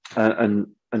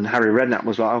Harry Redknapp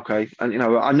was like, okay. And,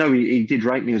 I know he did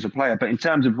rate me as a player, but in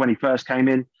terms of when he first came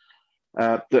in,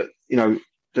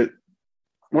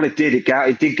 what it did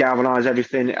galvanise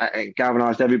everything. It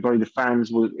galvanised everybody. The fans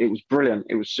it was brilliant.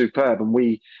 It was superb, and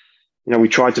we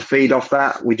tried to feed off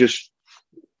that. We just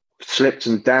slipped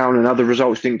and down, and other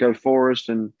results didn't go for us.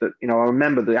 And that I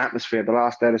remember the atmosphere the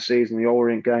last day of the season. The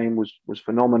Orient game was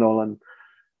phenomenal, and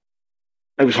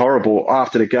it was horrible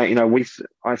after the game.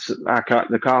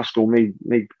 The car school, me,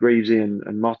 Greavesy and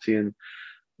Motti, and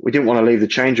we didn't want to leave the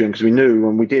change room because we knew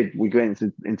when we did, we went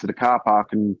into the car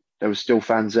park and there was still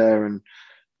fans there, and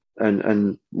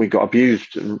we got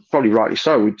abused, and probably rightly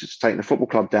so. We'd just taken the football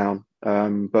club down.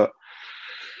 But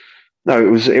no, it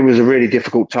was a really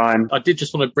difficult time. I did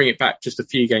just want to bring it back just a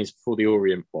few games before the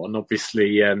Orient one.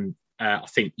 Obviously, I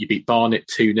think you beat Barnet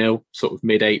 2-0, sort of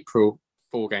mid-April,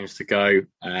 4 games to go.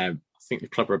 I think the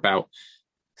club are about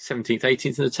 17th,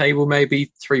 18th in the table,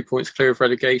 maybe 3 points clear of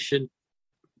relegation.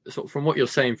 Sort of from what you're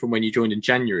saying from when you joined in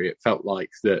January, it felt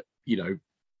like that,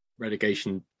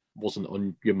 relegation wasn't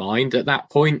on your mind at that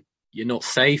point. You're not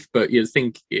safe, but you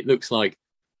think it looks like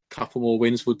a couple more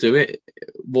wins will do it.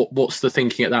 What's the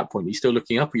thinking at that point? Are you still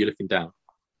looking up or are you looking down?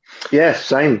 Yeah,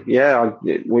 same. Yeah,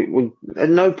 we at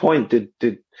no point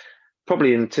did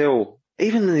probably until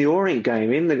even in the Orient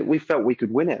game, we felt we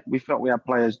could win it. We felt we had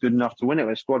players good enough to win it,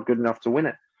 a squad good enough to win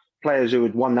it. Players who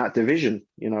had won that division,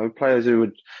 players who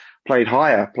had played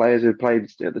higher, players who played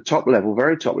at the top level,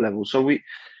 very top level. So we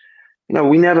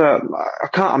never,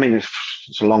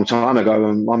 it's a long time ago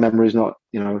and my memory is not,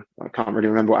 I can't really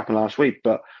remember what happened last week,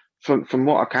 but from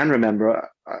what I can remember,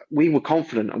 we were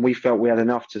confident and we felt we had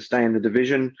enough to stay in the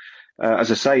division.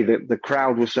 As I say, the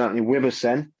crowd was certainly with us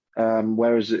then,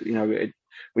 whereas,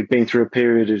 we'd been through a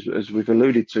period, as we've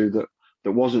alluded to,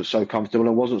 that wasn't so comfortable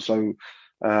and wasn't so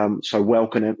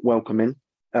welcoming.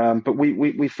 But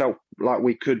we felt like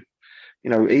we could, we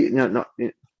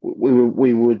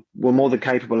were more than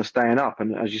capable of staying up.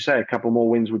 And as you say, a couple more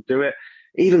wins would do it.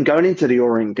 Even going into the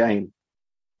Orient game,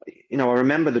 I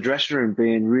remember the dressing room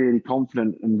being really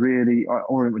confident and really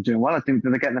Orient were doing well. I think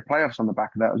they're getting the playoffs on the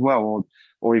back of that as well,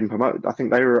 or even promoted. I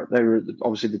think they were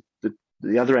obviously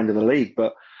the other end of the league,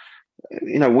 but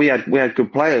we had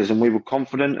good players and we were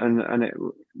confident and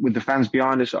with the fans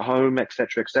behind us at home,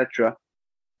 etc., etc.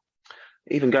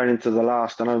 Even going into the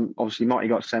last, I know obviously Marty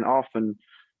got sent off and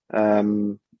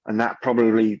that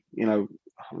probably, don't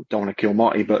want to kill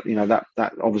Marty, but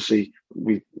that obviously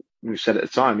we said at the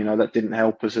time, that didn't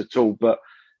help us at all. But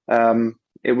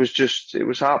it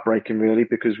was heartbreaking really,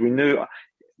 because we knew,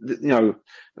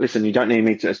 listen, you don't need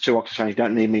me to, as two Oxford fans, you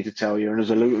don't need me to tell you. And as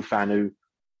a Luton fan who,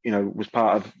 was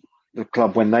part of the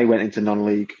club when they went into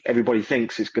non-league, everybody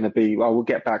thinks it's going to be, well, we'll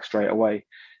get back straight away.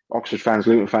 Oxford fans,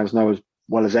 Luton fans know as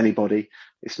well as anybody,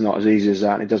 it's not as easy as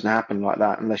that. And it doesn't happen like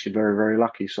that unless you're very, very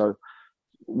lucky. So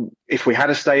if we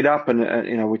had stayed up and,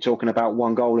 we're talking about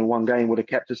one goal in one game would have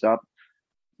kept us up,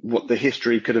 what the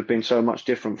history could have been so much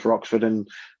different for Oxford. And,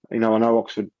 I know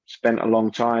Oxford spent a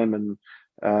long time and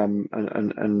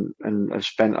have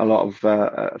spent a lot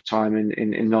of time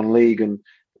in non-league, and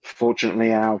fortunately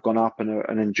now I've gone up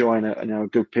and enjoying a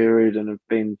good period and have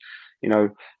been,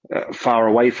 far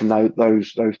away from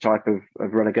those type of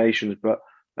relegations. But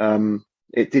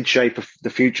it did shape the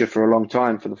future for a long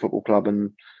time for the football club,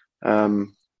 and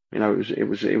it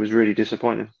was really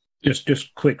disappointing.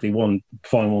 Just quickly, one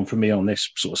final one from me on this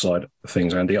sort of side of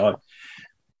things, Andy. I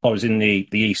was in the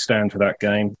East Stand for that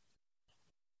game.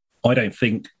 I've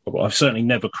certainly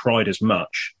never cried as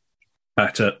much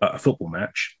at a football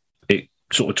match. It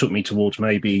sort of took me towards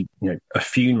maybe a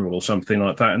funeral or something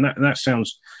like that, and that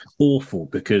sounds awful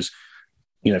because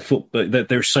football,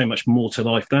 there's so much more to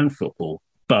life than football.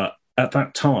 But at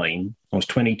that time, I was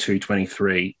 22,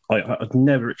 23. I'd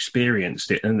never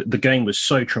experienced it. And the game was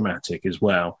so traumatic as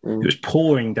well. It was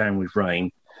pouring down with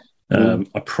rain.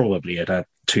 I probably had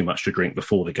too much to drink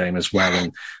before the game as well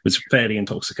and was fairly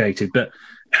intoxicated. But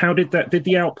how did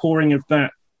the outpouring of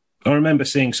that? I remember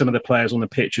seeing some of the players on the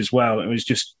pitch as well. It was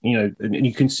just, and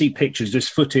you can see pictures,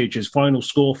 just footage, as final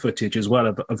score footage as well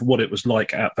of what it was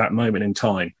like at that moment in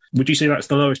time. Would you say that's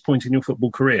the lowest point in your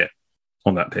football career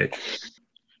on that pitch?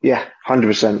 Yeah,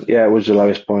 100%. Yeah, it was the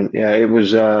lowest point. Yeah, it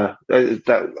was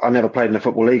that I never played in the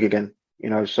Football League again,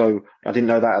 so I didn't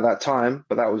know that at that time,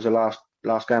 but that was the last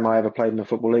game I ever played in the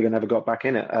Football League. I never got back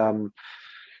in it.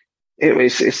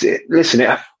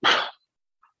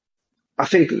 I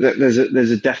think that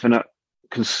there's a definite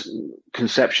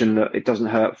conception that it doesn't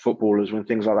hurt footballers when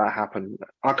things like that happen.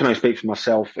 I can only speak for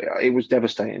myself. It was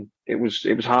devastating. It was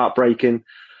heartbreaking.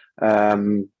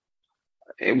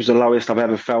 It was the lowest I've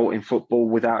ever felt in football,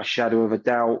 without a shadow of a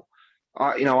doubt.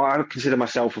 I consider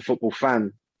myself a football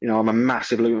fan. I'm a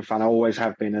massive Luton fan. I always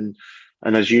have been.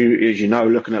 And as you know,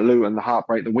 looking at Luton, the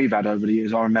heartbreak that we've had over the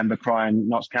years, I remember crying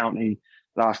Notts County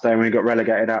last day when we got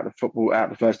relegated out of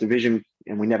the First Division,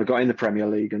 and we never got in the Premier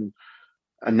League, and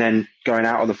then going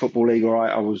out of the Football League. All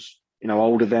right, I was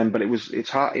older then, but it's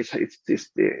hard.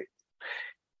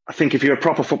 I think if you're a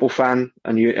proper football fan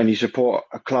and you support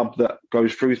a club that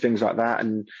goes through things like that,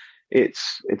 and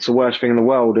it's the worst thing in the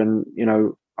world. And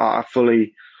I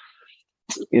fully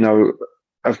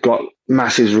I've got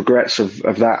massive regrets of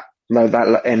that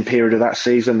end period of that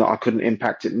season, that I couldn't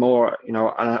impact it more.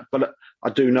 But I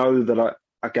do know that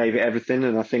I gave it everything,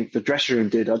 and I think the dressing room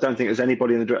did. I don't think there's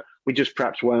anybody in the we just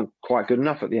perhaps weren't quite good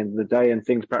enough at the end of the day, and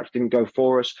things perhaps didn't go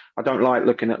for us. I don't like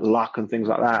looking at luck and things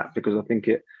like that, because I think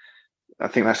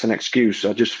that's an excuse.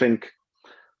 I just think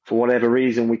for whatever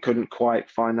reason we couldn't quite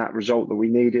find that result that we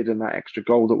needed and that extra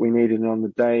goal that we needed on the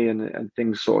day, and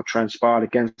things sort of transpired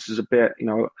against us a bit.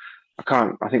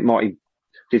 I think Marty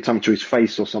did something to his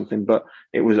face or something, but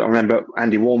I remember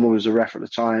Andy Warmer was the ref at the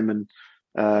time, and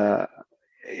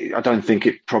I don't think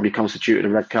it probably constituted a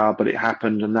red card, but it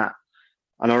happened, and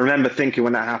I remember thinking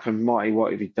when that happened, Marty,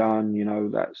 what have you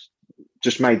done? That's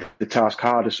just made the task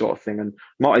harder, sort of thing. And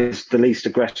Marty's the least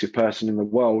aggressive person in the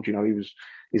world.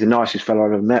 He he's the nicest fellow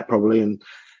I've ever met, probably, and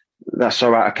that's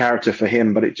so out of character for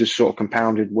him. But it just sort of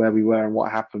compounded where we were and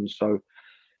what happened. So,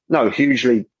 no,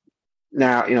 hugely.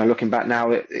 Now, looking back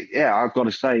now, I've got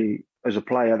to say, as a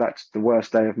player, that's the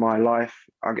worst day of my life.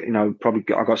 I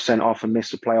got sent off and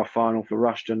missed the playoff final for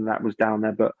Rushden. That was down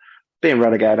there, but being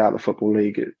relegated out of the Football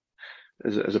League,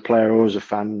 as a player or as a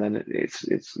fan, then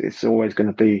it's always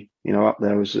going to be up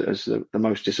there as the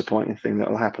most disappointing thing that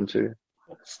will happen to you.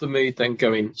 What's the mood then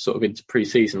going sort of into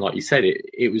pre-season? Like you said,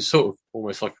 it was sort of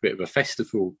almost like a bit of a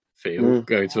festival feel,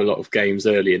 going to a lot of games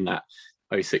early in that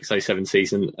 06-07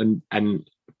 season, and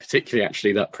particularly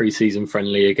actually that pre-season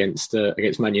friendly against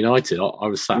Man United. I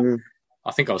was sat.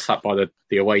 I think I was sat by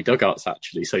the away dugouts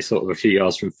actually, so sort of a few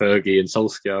yards from Fergie and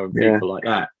Solskjaer and people like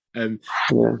that. I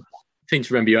seem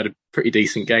to remember you had a pretty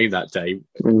decent game that day.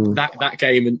 That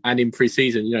game and in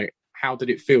pre-season, how did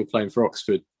it feel playing for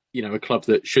Oxford? A club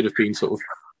that should have been sort of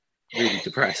really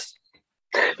depressed.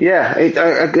 Yeah,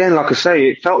 again, like I say,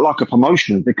 it felt like a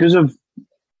promotion because of.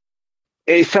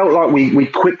 It felt like we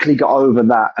quickly got over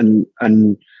that,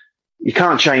 and you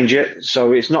can't change it.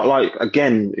 So it's not like it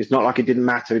didn't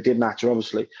matter. It did matter,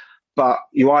 obviously, but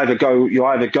you either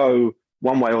go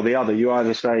one way or the other. You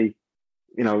either say,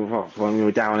 when we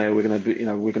were down here, we're going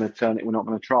to turn it. We're not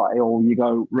going to try, or you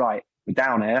go, right, we're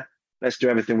down here. Let's do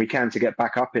everything we can to get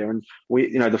back up here. And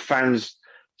the fans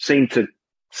seem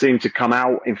to come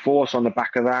out in force on the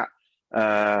back of that.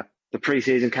 The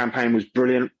pre-season campaign was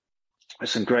brilliant.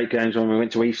 There's some great games when we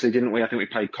went to Eastleigh, didn't we? I think we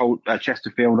played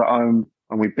Chesterfield at home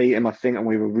and we beat him, I think, and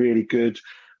we were really good.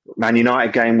 Man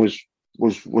United game was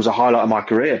a highlight of my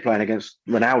career, playing against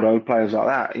Ronaldo, players like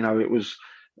that. It was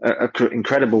an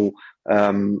incredible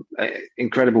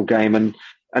game, and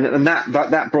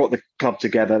that brought the club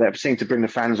together. That seemed to bring the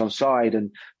fans on side,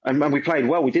 and we played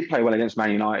well. We did play well against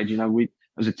Man United. We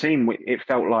as a team, it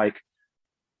felt like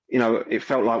we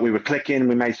were clicking.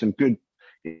 We made some good.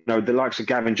 The likes of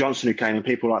Gavin Johnson who came and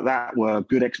people like that were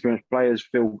good, experienced players.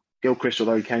 Phil Gilchrist,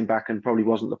 although he came back and probably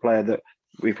wasn't the player that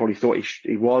we probably thought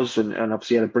he was, and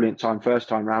obviously had a brilliant time first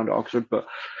time round at Oxford. But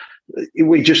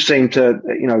we just seemed to,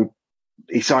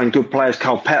 he signed good players.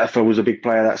 Carl Pettifer was a big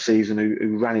player that season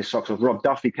who ran his socks off. Rob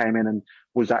Duffy came in and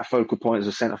was that focal point as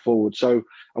a centre forward. So,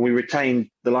 and we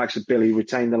retained the likes of Billy,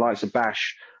 retained the likes of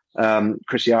Bash,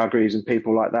 Chrissy Hargreaves and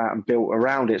people like that, and built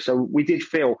around it. So we did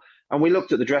feel. And we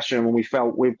looked at the dressing room and we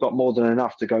felt we've got more than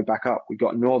enough to go back up. We've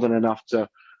got more than enough to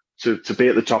be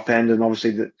at the top end. And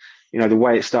obviously, the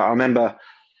way it started, I remember,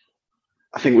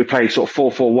 I think we played sort of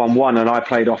 4-4-1-1 and I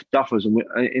played off Duffers. And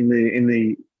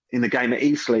in the game at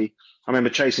Eastleigh, I remember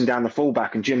chasing down the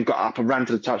fullback and Jim got up and ran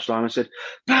to the touchline and said,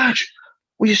 "Badge,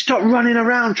 will you stop running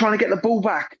around trying to get the ball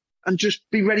back and just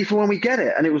be ready for when we get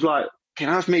it?" And it was like,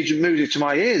 that's music to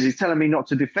my ears. He's telling me not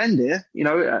to defend here,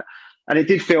 and it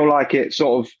did feel like it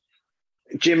sort of,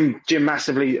 Jim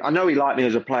massively, I know he liked me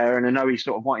as a player and I know he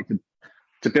sort of wanted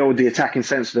to build the attacking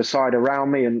sense of the side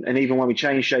around me. And even when we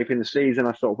changed shape in the season,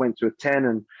 I sort of went to a 10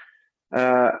 and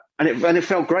it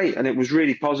felt great and it was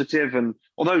really positive. And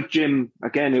although Jim,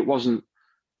 again, it wasn't,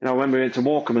 I remember we went to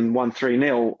Morecambe and won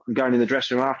 3-0 and going in the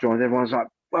dressing room afterwards, everyone was like,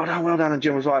 well done. And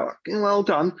Jim was like, well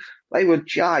done. They were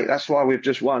shite. That's why we've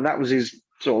just won. That was his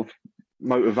sort of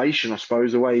motivation, I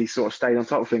suppose, the way he sort of stayed on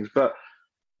top of things. But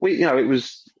it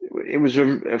was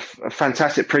a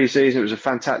fantastic pre-season. It was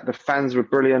the fans were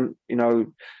brilliant.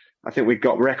 I think we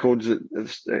got records at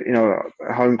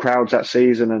home crowds that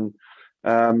season,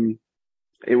 and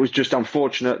it was just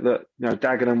unfortunate that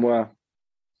Dagenham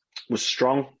was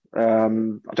strong. I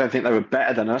don't think they were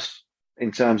better than us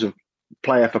in terms of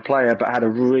player for player, but had a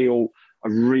real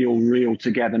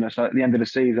togetherness. At the end of the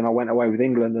season, I went away with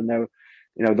England, and there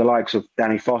were the likes of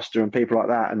Danny Foster and people like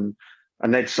that, and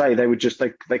they'd say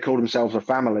they called themselves a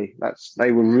family.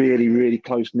 They were really, really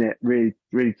close knit, really,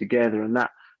 really together, and that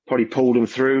probably pulled them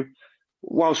through.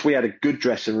 Whilst we had a good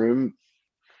dressing room,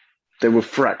 there were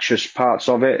fractious parts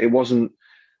of it.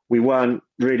 We weren't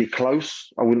really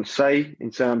close, I wouldn't say, in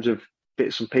terms of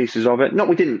bits and pieces of it.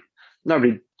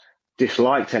 Nobody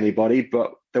disliked anybody,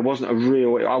 but there wasn't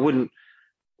I wouldn't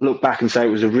look back and say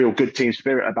it was a real good team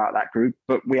spirit about that group,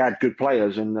 but we had good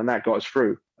players and that got us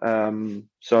through. The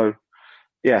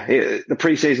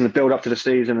pre-season, the build up to the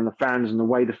season and the fans and the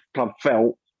way the club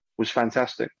felt was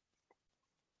fantastic.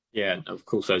 Yeah, and of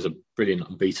course there was a brilliant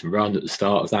unbeaten run at the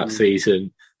start of that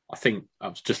season. I think I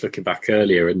was just looking back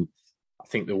earlier and I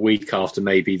think the week after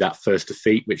maybe that first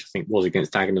defeat, which I think was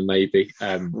against Dagenham maybe,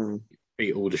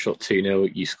 beat Aldershot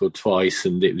 2-0, you scored twice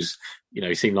and it was,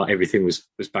 it seemed like everything was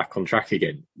back on track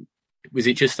again. Was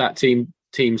it just that team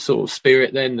sort of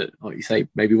spirit then that, like you say,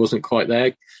 maybe wasn't quite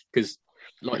there? Because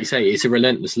like you say, it's a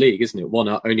relentless league, isn't it?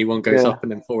 Only one goes up,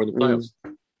 and then 4 in the playoffs.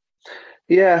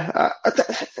 Yeah,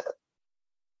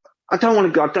 I don't want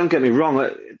to go. Don't get me wrong. I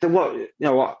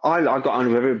got on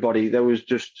with everybody.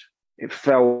 It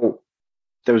felt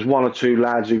there was one or two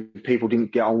lads who people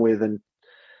didn't get on with, and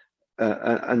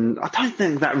I don't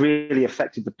think that really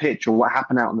affected the pitch or what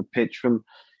happened out on the pitch. I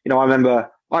remember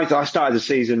I started the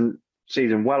season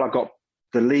well. I got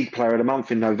the league player of the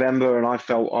month in November, and I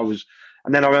felt I was.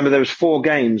 And then I remember there was 4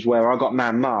 games where I got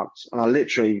man marked, and I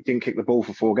literally didn't kick the ball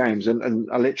for 4 games, and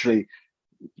I literally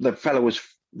the fella was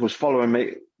following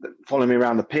me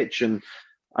around the pitch, and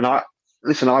I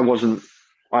didn't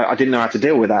know how to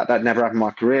deal with that. That never happened in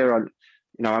my career.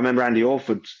 I remember Andy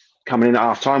Orford coming in at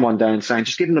half time one day and saying,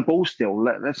 just give him the ball still.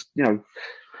 Let's,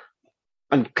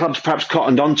 and clubs perhaps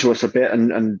cottoned onto us a bit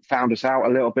and found us out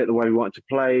a little bit the way we wanted to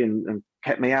play and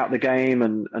kept me out of the game.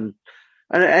 And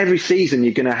every season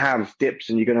you're going to have dips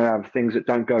and you're going to have things that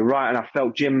don't go right. And I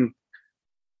felt Jim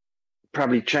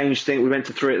probably changed things. We went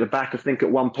to 3 at the back, I think, at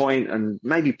one point, and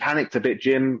maybe panicked a bit,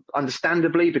 Jim,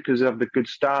 understandably, because of the good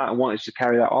start and wanted to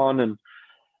carry that on. And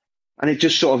it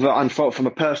just sort of unfolded from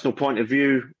a personal point of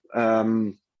view. I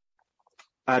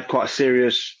had quite a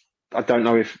serious, I don't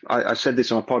know if I said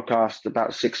this on a podcast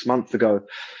about 6 months ago.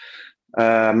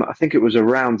 I think it was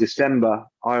around December.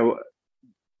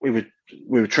 We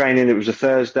were training. It was a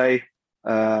Thursday.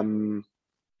 I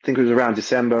think it was around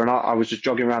December, and I was just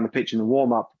jogging around the pitch in the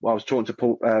warm-up while I was talking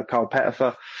to Carl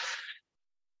Pettifer,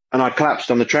 and I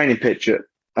collapsed on the training pitch.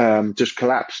 Just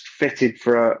collapsed, fitted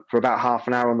for about half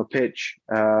an hour on the pitch.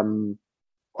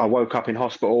 I woke up in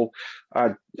hospital.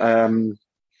 I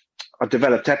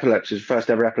developed epilepsy, the first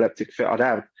ever epileptic fit I'd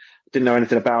had. Didn't know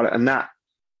anything about it, and that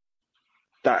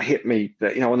hit me.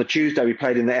 On the Tuesday we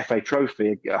played in the FA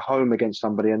Trophy at home against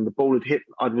somebody, and the ball had hit.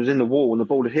 I was in the wall, and the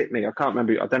ball had hit me. I can't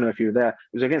remember. I don't know if you were there.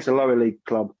 It was against a lower league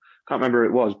club. Can't remember who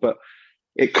it was, but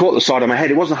it caught the side of my head.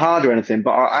 It wasn't hard or anything,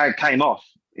 but I came off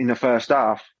in the first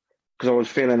half because I was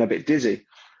feeling a bit dizzy.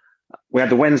 We had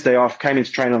the Wednesday off, came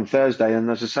into training on Thursday, and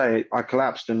as I say, I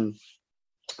collapsed, and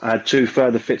I had 2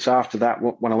 further fits after that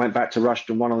when I went back to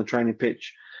Rushden, one on the training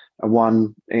pitch and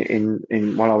one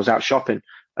in while I was out shopping.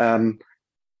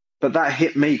 But that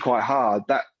hit me quite hard.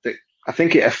 I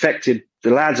think it affected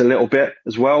the lads a little bit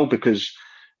as well, because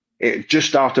it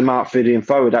just after Mark Fiddy and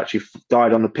Forward actually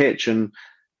died on the pitch, and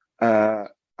I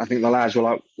think the lads were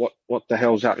like, "What the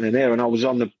hell's happening here?" And I was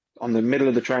on the middle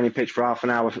of the training pitch for half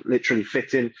an hour, literally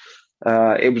fitting.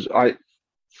 I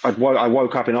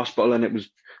woke up in hospital, and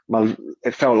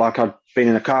it felt like I'd been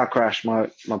in a car crash.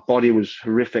 My body was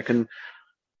horrific, and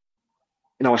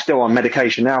I was still on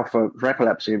medication now for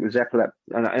epilepsy. It was epilepsy,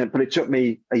 but it took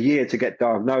me a year to get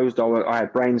diagnosed. I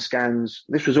had brain scans.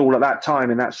 This was all at that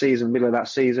time in that season, middle of that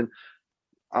season.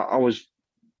 I was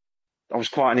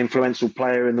quite an influential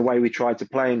player in the way we tried to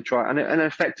play and it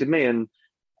affected me. And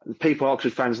people,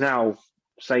 Oxford fans now,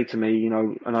 say to me,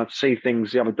 and I see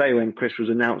things the other day when Chris was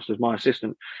announced as my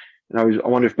assistant. I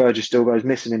wonder if Burgess still goes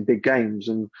missing in big games,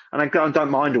 and I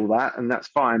don't mind all that, and that's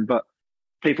fine, but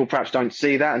people perhaps don't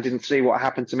see that and didn't see what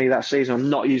happened to me that season. I'm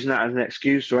not using that as an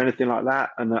excuse or anything like that.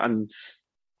 And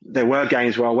there were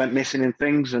games where I went missing in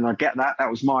things, and I get that. That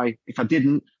was if I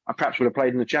didn't, I perhaps would have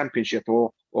played in the Championship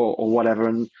or whatever.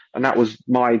 And that was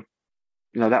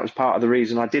that was part of the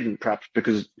reason I didn't, perhaps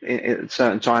because at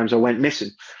certain times I went missing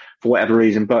for whatever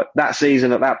reason. But that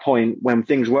season, at that point, when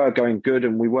things were going good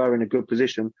and we were in a good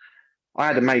position, I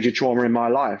had a major trauma in my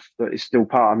life that is still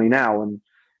part of me now. And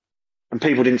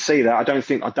people didn't see that. I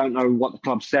don't know what the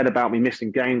club said about me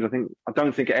missing games. I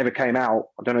don't think it ever came out.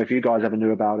 I don't know if you guys ever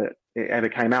knew about it. It ever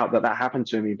came out that happened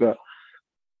to me, but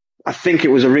I think it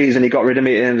was a reason he got rid of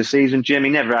me at the end of the season. Jimmy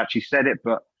never actually said it,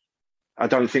 but I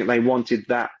don't think they wanted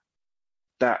that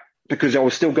because I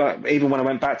was still going, even when I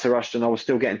went back to Rushden, I was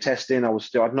still getting testing.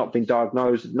 I'd not been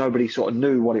diagnosed. Nobody sort of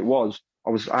knew what it was.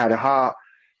 I had a heart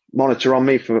monitor on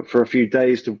me for a few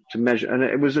days to measure. And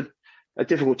it was a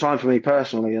difficult time for me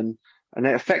personally. And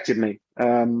it affected me.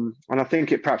 And I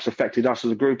think it perhaps affected us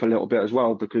as a group a little bit as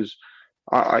well, because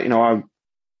I'm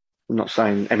not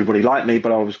saying everybody liked me,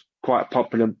 but I was quite a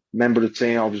popular member of the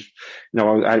team. I was, we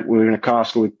were in a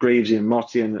castle with Greavesy and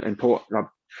Motti and Port.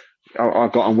 I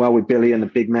got on well with Billy and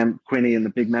Quinny and the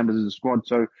big members of the squad.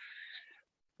 So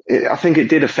I think it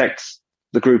did affect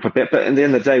the group a bit. But at the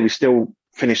end of the day, we still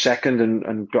finished second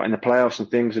and got in the playoffs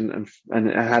and things and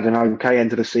had an okay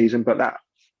end of the season. But that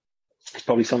is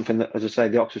probably something that, as I say,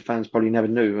 the Oxford fans probably never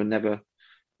knew and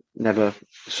never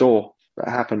saw that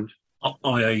happened. I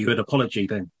owe you an apology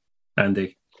then,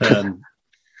 Andy.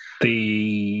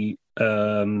 The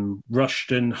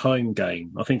Rushden home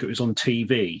game, I think it was on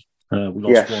TV. We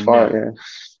lost 1-0.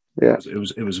 Yeah.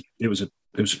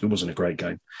 It wasn't a great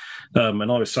game.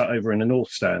 And I was sat over in the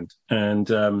North Stand, and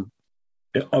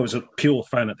I was a pure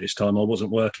fan at this time. I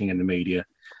wasn't working in the media.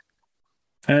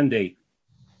 Andy,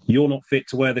 you're not fit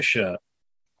to wear the shirt.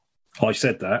 I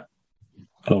said that,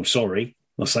 and I'm sorry.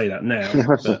 I'll say that now.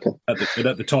 But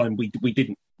at the time, we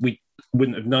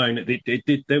wouldn't have known.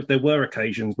 There were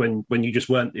occasions when you just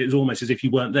weren't. It was almost as if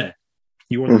you weren't there.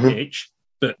 You were on the pitch,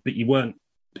 but you weren't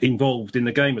involved in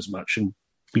the game as much, and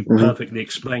we perfectly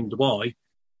explained why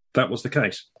that was the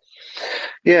case.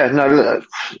 Yeah, no,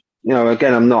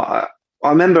 again, I'm not. I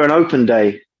remember an open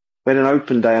day. We had an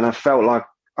open day, and I felt like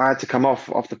I had to come off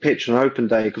the pitch on an open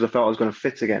day because I felt I was going to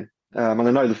fit again. And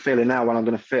I know the feeling now when I'm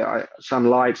going to fit. Some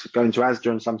lights going to Asda,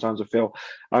 and sometimes I feel.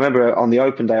 I remember on the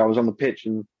open day, I was on the pitch,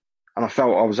 and I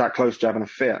felt I was that close to having a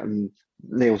fit. And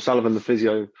Neil Sullivan, the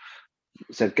physio,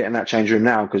 said, "Get in that change room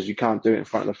now because you can't do it in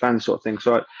front of the fans," sort of thing.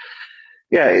 So,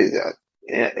 yeah,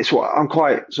 it's what I'm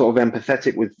quite sort of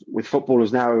empathetic with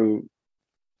footballers now.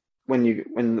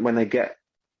 When they get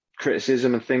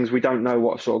criticism and things, we don't know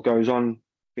what sort of goes on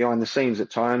behind the scenes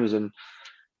at times. And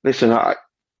listen,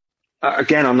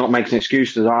 I'm not making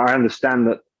excuses. I understand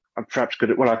that I perhaps could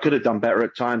have done better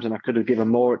at times, and I could have given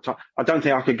more at times. I don't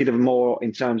think I could give more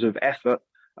in terms of effort,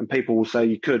 and people will say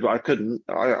you could, but I couldn't.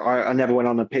 I never went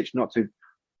on the pitch not to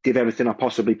give everything I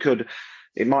possibly could.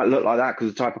 It might look like that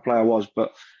because the type of player I was,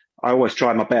 but I always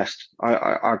tried my best.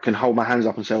 I can hold my hands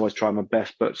up and say I always tried my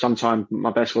best, but sometimes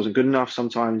my best wasn't good enough.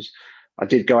 Sometimes I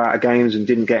did go out of games and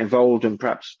didn't get involved, and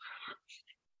perhaps,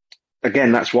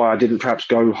 again, that's why I didn't perhaps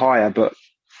go higher. But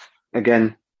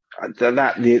again,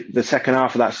 the second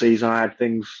half of that season, I had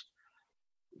things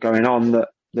going on that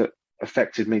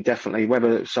affected me definitely,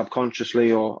 whether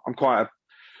subconsciously or I'm quite a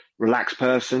relaxed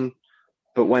person.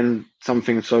 But when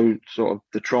something so sort of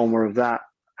the trauma of that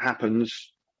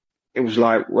happens, it was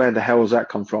like, where the hell has that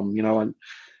come from? And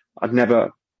I'd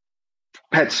never.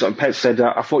 Pet said,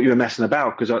 I thought you were messing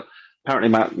about because apparently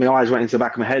my eyes went into the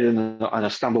back of my head and I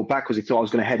stumbled back because he thought I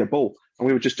was going to head a ball. And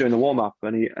we were just doing the warm up,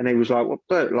 and he was like, "Well,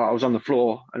 Bert," like I was on the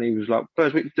floor, and he was like,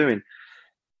 "Bert, what are you doing?"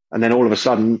 And then all of a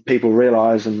sudden, people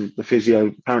realised, and the physio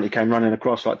apparently came running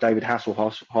across like David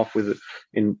Hasselhoff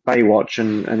in Baywatch,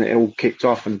 and it all kicked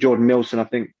off. And Jordan Milson, I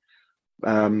think,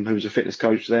 who was a fitness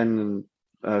coach then,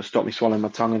 and stopped me swallowing my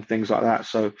tongue and things like that.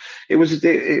 So it was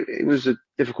a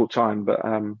difficult time, but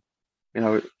I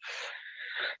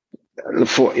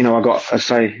got, I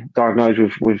say,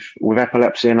 diagnosed with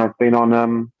epilepsy, and I've been on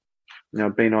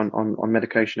on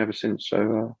medication ever since.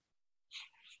 So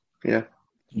yeah.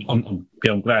 I'm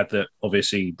glad that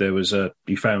obviously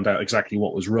you found out exactly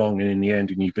what was wrong, and in the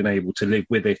end, and you've been able to live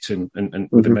with it and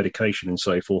with the medication and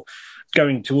so forth.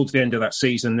 Going towards the end of that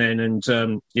season then,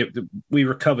 and we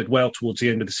recovered well towards the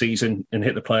end of the season and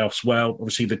hit the playoffs well.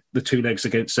 Obviously, the 2 legs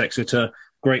against Exeter,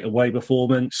 great away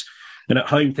performance. And at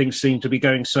home, things seemed to be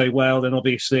going so well. Then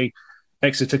obviously,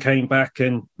 Exeter came back,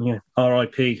 and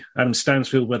R.I.P. Adam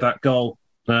Stansfield with that goal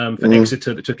for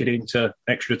Exeter that took it into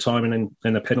extra time and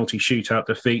then a penalty shootout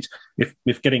defeat.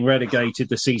 If getting relegated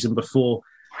the season before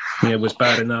was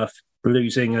bad enough,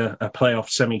 losing a playoff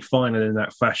semi-final in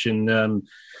that fashion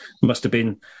must have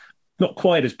been not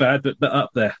quite as bad, but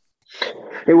up there.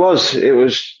 It was.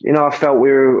 I felt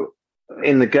we were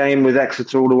in the game with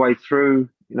Exeter all the way through.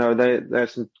 They're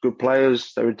some good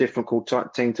players. They're a difficult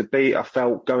team to beat. I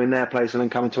felt going their place and then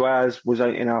coming to ours was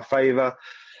in our favour,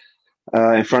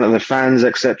 in front of the fans,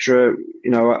 etc.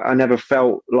 I never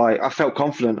felt I felt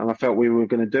confident, and I felt we were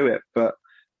going to do it. But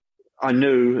I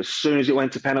knew as soon as it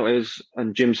went to penalties,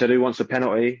 and Jim said, "Who wants a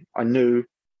penalty?" I knew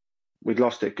we'd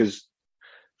lost it because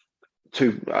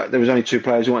there was only 2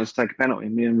 players who wanted to take a penalty,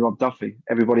 me and Rob Duffy.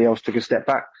 Everybody else took a step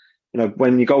back.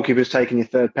 When your goalkeeper's taking your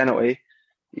 3rd penalty,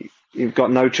 you've got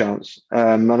no chance.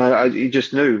 And you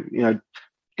just knew,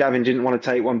 Gavin didn't want to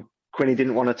take one. Quinny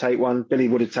didn't want to take one. Billy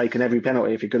would have taken every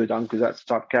penalty if he could have done, because that's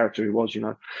the type of character he was,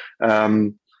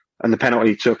 And the penalty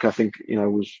he took, I think, it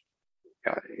was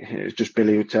just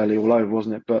Billy Turley all over,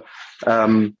 wasn't it? But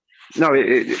no,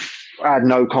 I had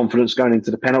no confidence going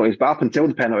into the penalties. But up until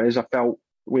the penalties, I felt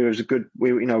we had,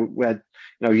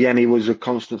 Yemi was a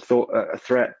constant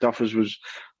threat. Duffers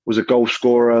was a goal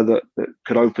scorer that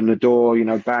could open the door.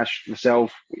 Bash,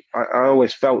 myself, I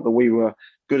always felt that we were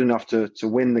good enough to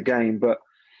win the game. But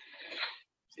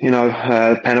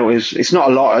penalties, it's not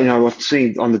a lot. I've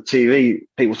seen on the TV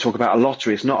people talk about a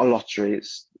lottery. It's not a lottery.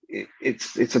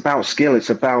 It's about skill.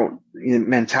 It's about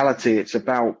mentality. It's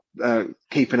about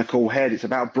keeping a cool head. It's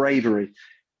about bravery.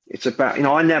 It's about,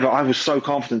 I was so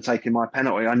confident taking my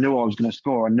penalty. I knew I was going to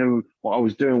score. I knew what I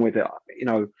was doing with it.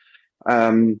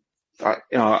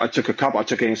 I took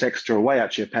against Exeter away,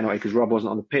 actually, a penalty, because Rob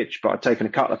wasn't on the pitch, but I'd taken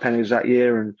a couple of penalties that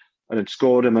year and had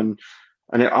scored them.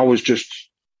 I was just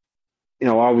in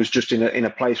a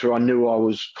place where I knew I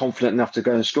was confident enough to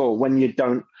go and score. When you've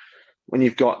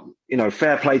got,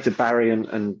 fair play to Barry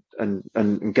and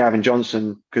Gavin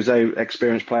Johnson, because they were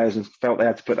experienced players and felt they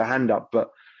had to put their hand up.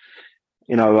 But,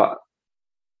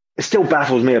 it still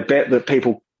baffles me a bit that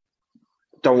people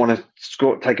don't want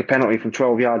to take a penalty from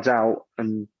 12 yards out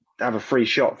and have a free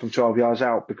shot from 12 yards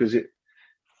out, because it,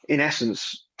 in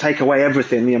essence, take away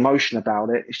everything, the emotion about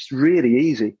it. It's really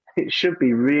easy. It should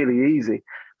be really easy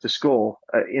to score.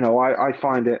 I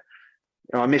find it,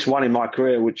 I missed one in my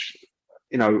career, which,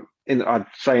 I'd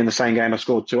say in the same game I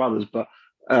scored two others, but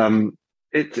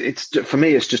it's for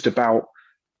me, it's just about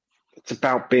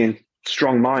being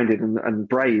strong-minded and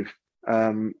brave.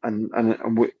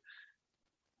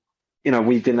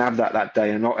 We didn't have that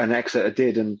day, and Exeter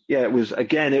did. And yeah, it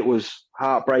was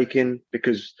heartbreaking,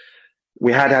 because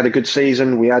we had a good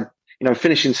season. We had,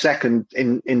 finishing second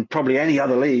in probably any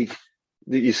other league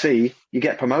that you see, you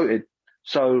get promoted.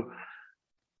 So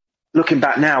looking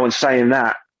back now and saying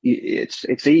that,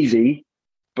 it's easy,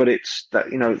 but it's that,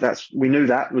 we knew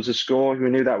that was a score. We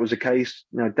knew that was the case.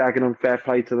 Dagenham, fair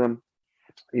play to them,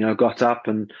 got up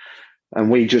and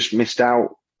we just missed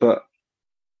out. But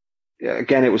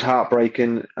again, it was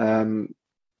heartbreaking. And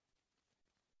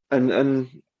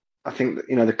I think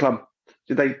that, the club,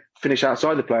 did they finish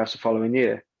outside the playoffs the following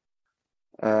year?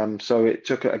 So it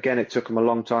took them a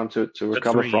long time to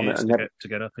recover from it, and to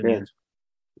get up in the end.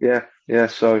 Yeah.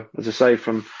 So as I say,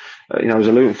 from as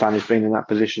a Luton fan who's been in that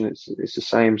position, it's the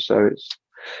same. So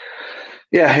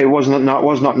it was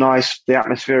not nice. The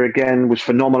atmosphere again was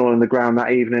phenomenal in the ground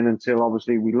that evening, until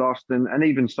obviously we lost. And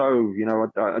even so,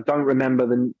 I don't remember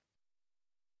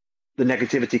the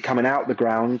negativity coming out the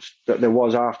ground that there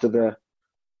was after the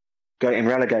getting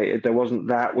relegated. There wasn't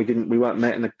that. We weren't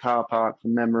met in the car park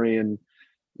from memory and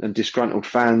disgruntled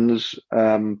fans.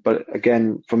 But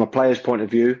again, from a player's point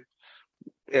of view,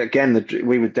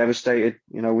 we were devastated.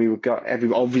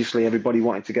 Obviously everybody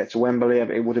wanted to get to Wembley.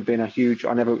 It would have been a huge.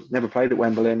 I never played at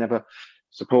Wembley. I never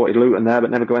supported Luton there,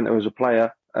 but never went there as a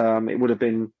player. It would have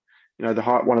been, one of the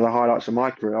highlights of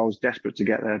my career. I was desperate to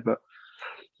get there, but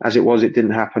as it was, it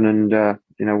didn't happen, and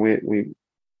we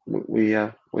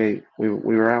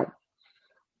were out.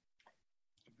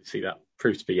 See, that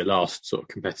proved to be your last sort of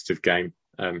competitive game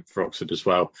for Oxford as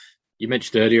well. You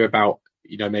mentioned earlier about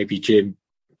maybe Jim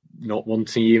not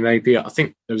wanting you. Maybe I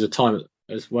think there was a time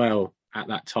as well. At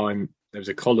that time, there was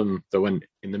a column that went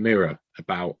in the Mirror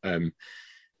about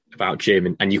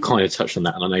Jim, and you kind of touched on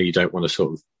that. And I know you don't want to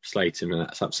sort of slate him, and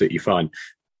that's absolutely fine.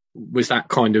 Was that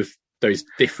kind of those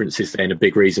differences then a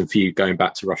big reason for you going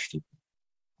back to Rushden?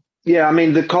 Yeah, I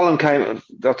mean, the column came.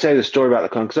 I'll tell you the story about the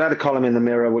column, because I had a column in the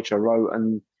Mirror which I wrote,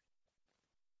 and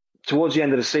towards the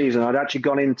end of the season, I'd actually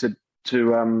gone into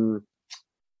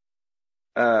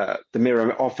the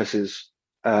Mirror offices,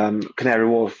 Canary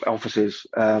Wharf offices.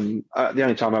 The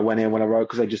only time I went in when I wrote,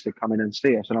 because they just had come in and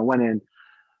see us, and I went in,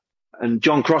 and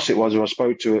John Cross who I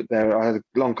spoke to it there. I had a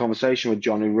long conversation with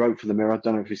John, who wrote for the Mirror. I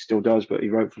don't know if he still does, but he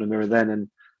wrote for the Mirror then,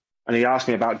 and he asked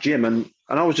me about Jim, and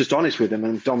I was just honest with him.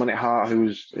 And Dominic Hart,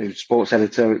 who's sports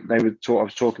editor, I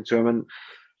was talking to him,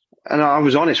 and I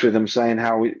was honest with him, saying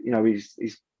how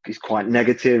he's quite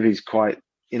negative. He's quite,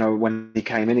 when he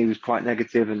came in, he was quite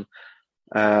negative, and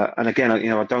again,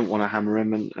 I don't want to hammer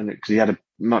him, and because he had a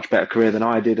much better career than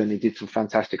I did, and he did some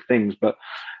fantastic things.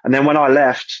 And then when I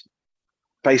left,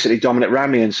 basically Dominic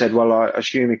ran me and said, "Well, I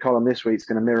assume your column this week's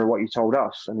going to mirror what you told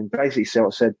us." And he basically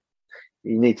said,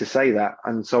 "You need to say that."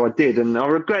 And so I did, and I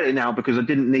regret it now, because I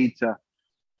didn't need to.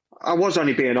 I was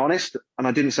only being honest, and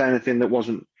I didn't say anything that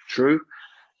wasn't true.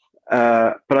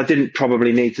 But I didn't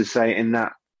probably need to say it in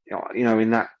that,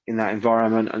 in that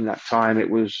environment and that time. It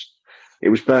was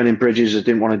burning bridges I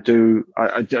didn't want to do.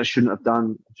 I shouldn't have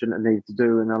done. Shouldn't have needed to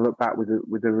do. And I look back with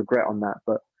a regret on that.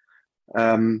 But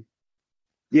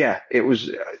it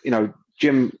was.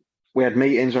 Jim. We had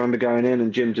meetings. I remember going in,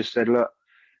 and Jim just said, "Look,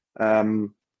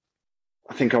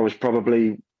 I think I was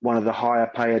probably one of the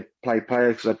higher paid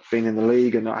players, because I'd been in the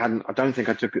league, and I don't think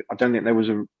there was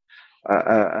a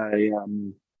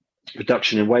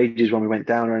reduction in wages when we went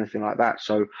down or anything like that.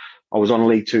 So I was on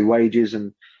League Two wages,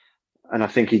 and I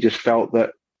think he just felt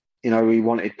that, he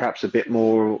wanted perhaps a bit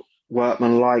more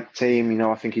workman-like team.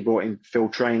 I think he brought in Phil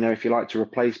Traynor, if you like, to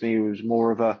replace me, who was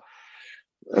more of a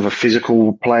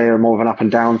physical player, more of an up and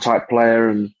down type player,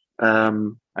 and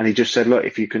he just said, "Look,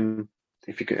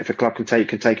 if a club can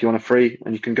take you on a free,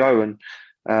 and you can go." And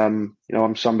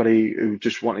I'm somebody who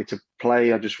just wanted to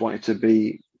play. I just wanted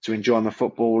to enjoy my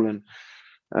football, and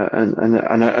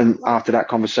and after that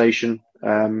conversation,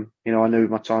 I knew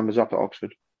my time was up at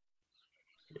Oxford.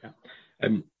 Yeah,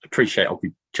 appreciate. I'll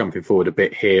be jumping forward a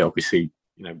bit here. Obviously,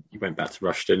 you went back to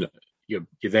Rushden. You're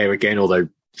there again, although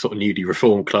sort of newly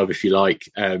reformed club, if you like.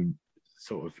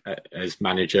 Sort of as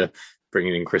manager,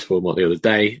 bringing in Chris Wilmot the other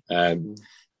day.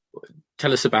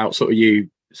 Tell us about sort of you,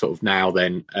 sort of now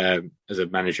then, as a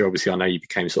manager. Obviously, I know you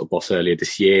became sort of boss earlier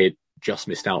this year, just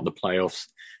missed out on the playoffs.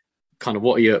 Kind of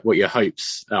what are your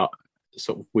hopes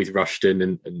sort of with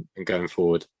Rushden and going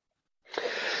forward?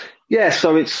 Yeah,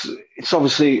 so it's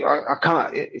obviously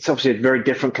it's obviously a very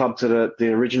different club to the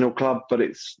original club, but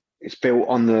it's built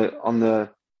on the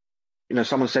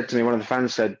someone said to me, one of the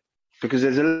fans said, because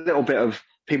there's a little bit of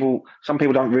some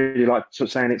people don't really like sort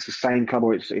of saying it's the same club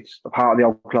or it's a part of the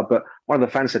old club, but one of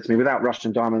the fans said to me, without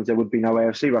Rushden Diamonds there would be no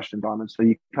AFC Rushden Diamonds, so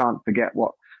you can't forget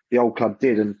what the old club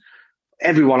did. And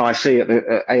everyone I see at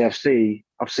the AFC,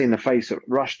 I've seen the face at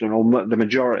Rushden, or the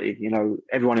majority.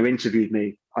 Everyone who interviewed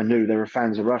me, I knew they were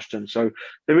fans of Rushden. So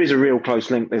there is a real close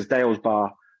link. There's Dale's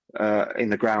bar in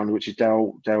the ground, which is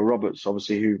Dale Roberts,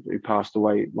 obviously, who passed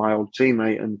away, my old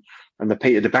teammate, and the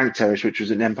Peter de Bank Terrace, which was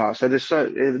at Empire. So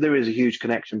there is a huge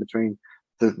connection between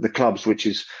the clubs, which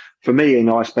is, for me,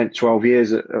 I spent 12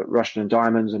 years at Rushden and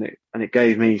Diamonds, and it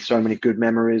gave me so many good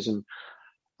memories. And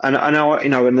I know,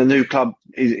 and the new club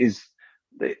is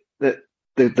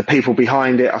the people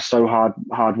behind it are so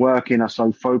hard working, are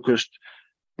so focused.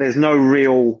 There's no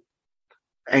real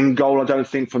end goal, I don't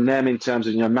think, from them in terms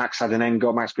of, Max had an end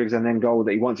goal, Max Briggs had an end goal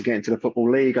that he wanted to get into the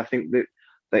Football League. I think that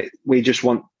we just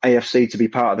want AFC to be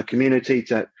part of the community,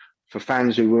 for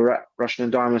fans who were at Rushden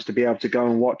and Diamonds to be able to go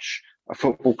and watch a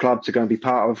football club, to go and be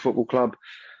part of a football club.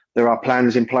 There are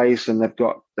plans in place, and they've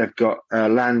got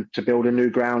land to build a new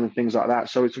ground and things like that.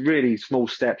 So it's really small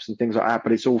steps and things like that,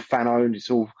 but it's all fan owned. It's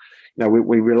all,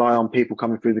 we rely on people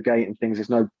coming through the gate and things. There's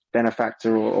no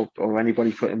benefactor or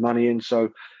anybody putting money in. So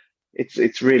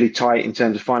it's really tight in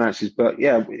terms of finances. But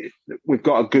yeah, we've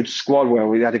got a good squad. Well,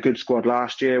 we had a good squad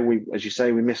last year. As you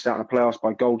say, we missed out on the playoffs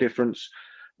by goal difference.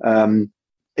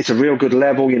 It's a real good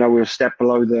level. We're a step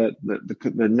below the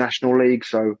National League.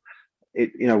 So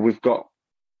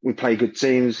we play good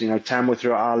teams. Tamworth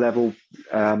are at our level.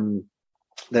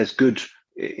 There's good,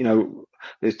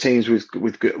 there's teams with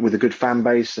a good fan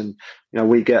base, and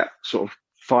we get sort of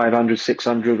 500,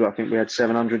 600. I think we had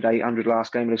 700, 800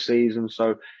 last game of the season.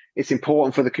 So it's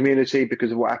important for the community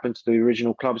because of what happened to the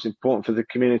original club. It's important for the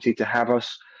community to have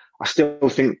us. I still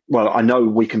think, I know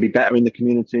we can be better in the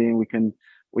community, and we can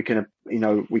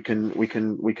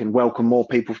welcome more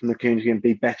people from the community and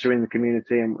be better in the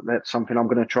community. And that's something I'm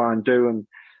going to try and do,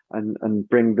 and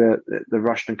bring the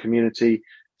Rushden community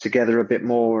together a bit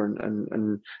more,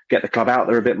 and get the club out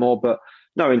there a bit more. But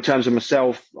no, in terms of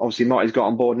myself, obviously Marty's got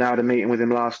on board now. To meeting with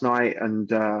him last night, and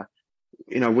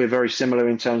we're very similar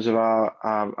in terms of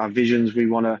our visions. We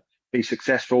want to be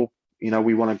successful. We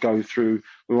want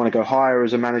to go higher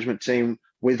as a management team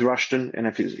with Rushden. And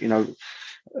if it's,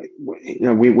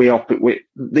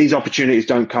 these opportunities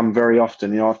don't come very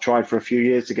often. I've tried for a few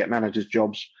years to get managers'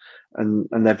 jobs, and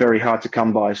they're very hard to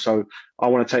come by. So I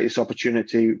want to take this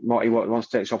opportunity. Marty wants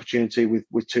to take this opportunity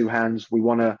with two hands. We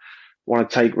want to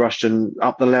take Rushden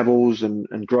up the levels and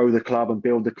grow the club and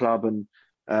build the club. And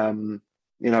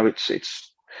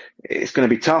it's going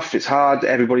to be tough. It's hard.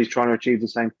 Everybody's trying to achieve the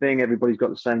same thing. Everybody's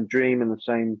got the same dream and the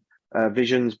same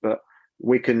visions. But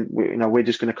we're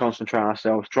just going to concentrate on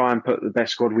ourselves, try and put the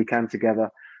best squad we can together,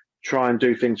 try and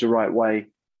do things the right way.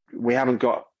 We haven't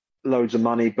got loads of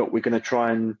money, but we're going to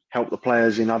try and help the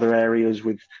players in other areas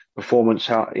with performance,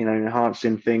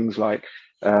 enhancing things like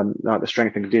the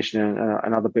strength and conditioning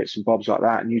and other bits and bobs like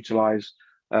that, and utilise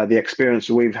the experience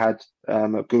that we've had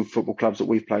at good football clubs that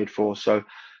we've played for. So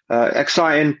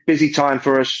exciting, busy time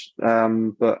for us,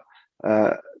 but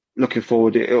looking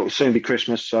forward. It'll soon be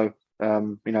Christmas, so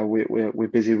we're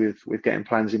busy with getting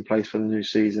plans in place for the new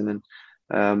season,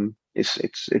 and it's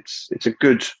a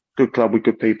good club with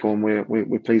good people, and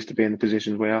we're pleased to be in the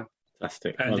positions we are.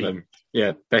 Fantastic. Well,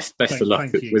 best of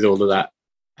luck with all of that.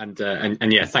 And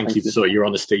yeah, thank you for sort of your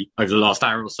honesty over the last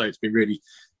hour or so. It's been really,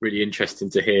 really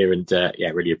interesting to hear, and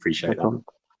really appreciate that.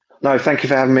 No, thank you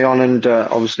for having me on, and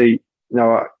obviously,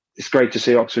 it's great to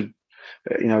see Oxford,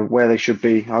 where they should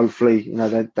be. Hopefully,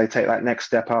 they take that next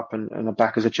step up and are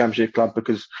back as a championship club,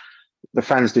 because the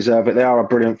fans deserve it. They are a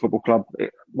brilliant football club,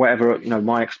 whatever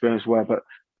my experience were, but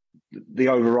the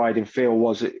overriding feel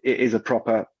was it is a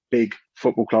proper big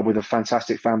football club with a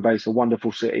fantastic fan base, a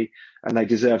wonderful city, and they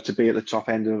deserve to be at the top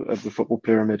end of the football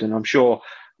pyramid. And I'm sure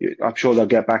they'll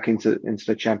get back into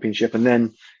the championship. And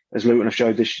then, as Luton have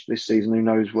showed this season, who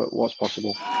knows what's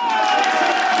possible.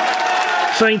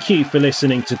 Thank you for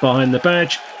listening to Behind the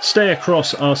Badge. Stay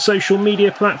across our social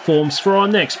media platforms for our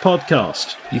next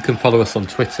podcast. You can follow us on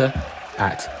Twitter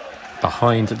at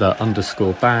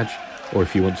 @behindthe_badge, or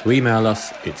if you want to email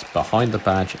us, it's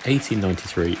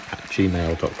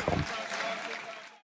behindthebadge1893@gmail.com.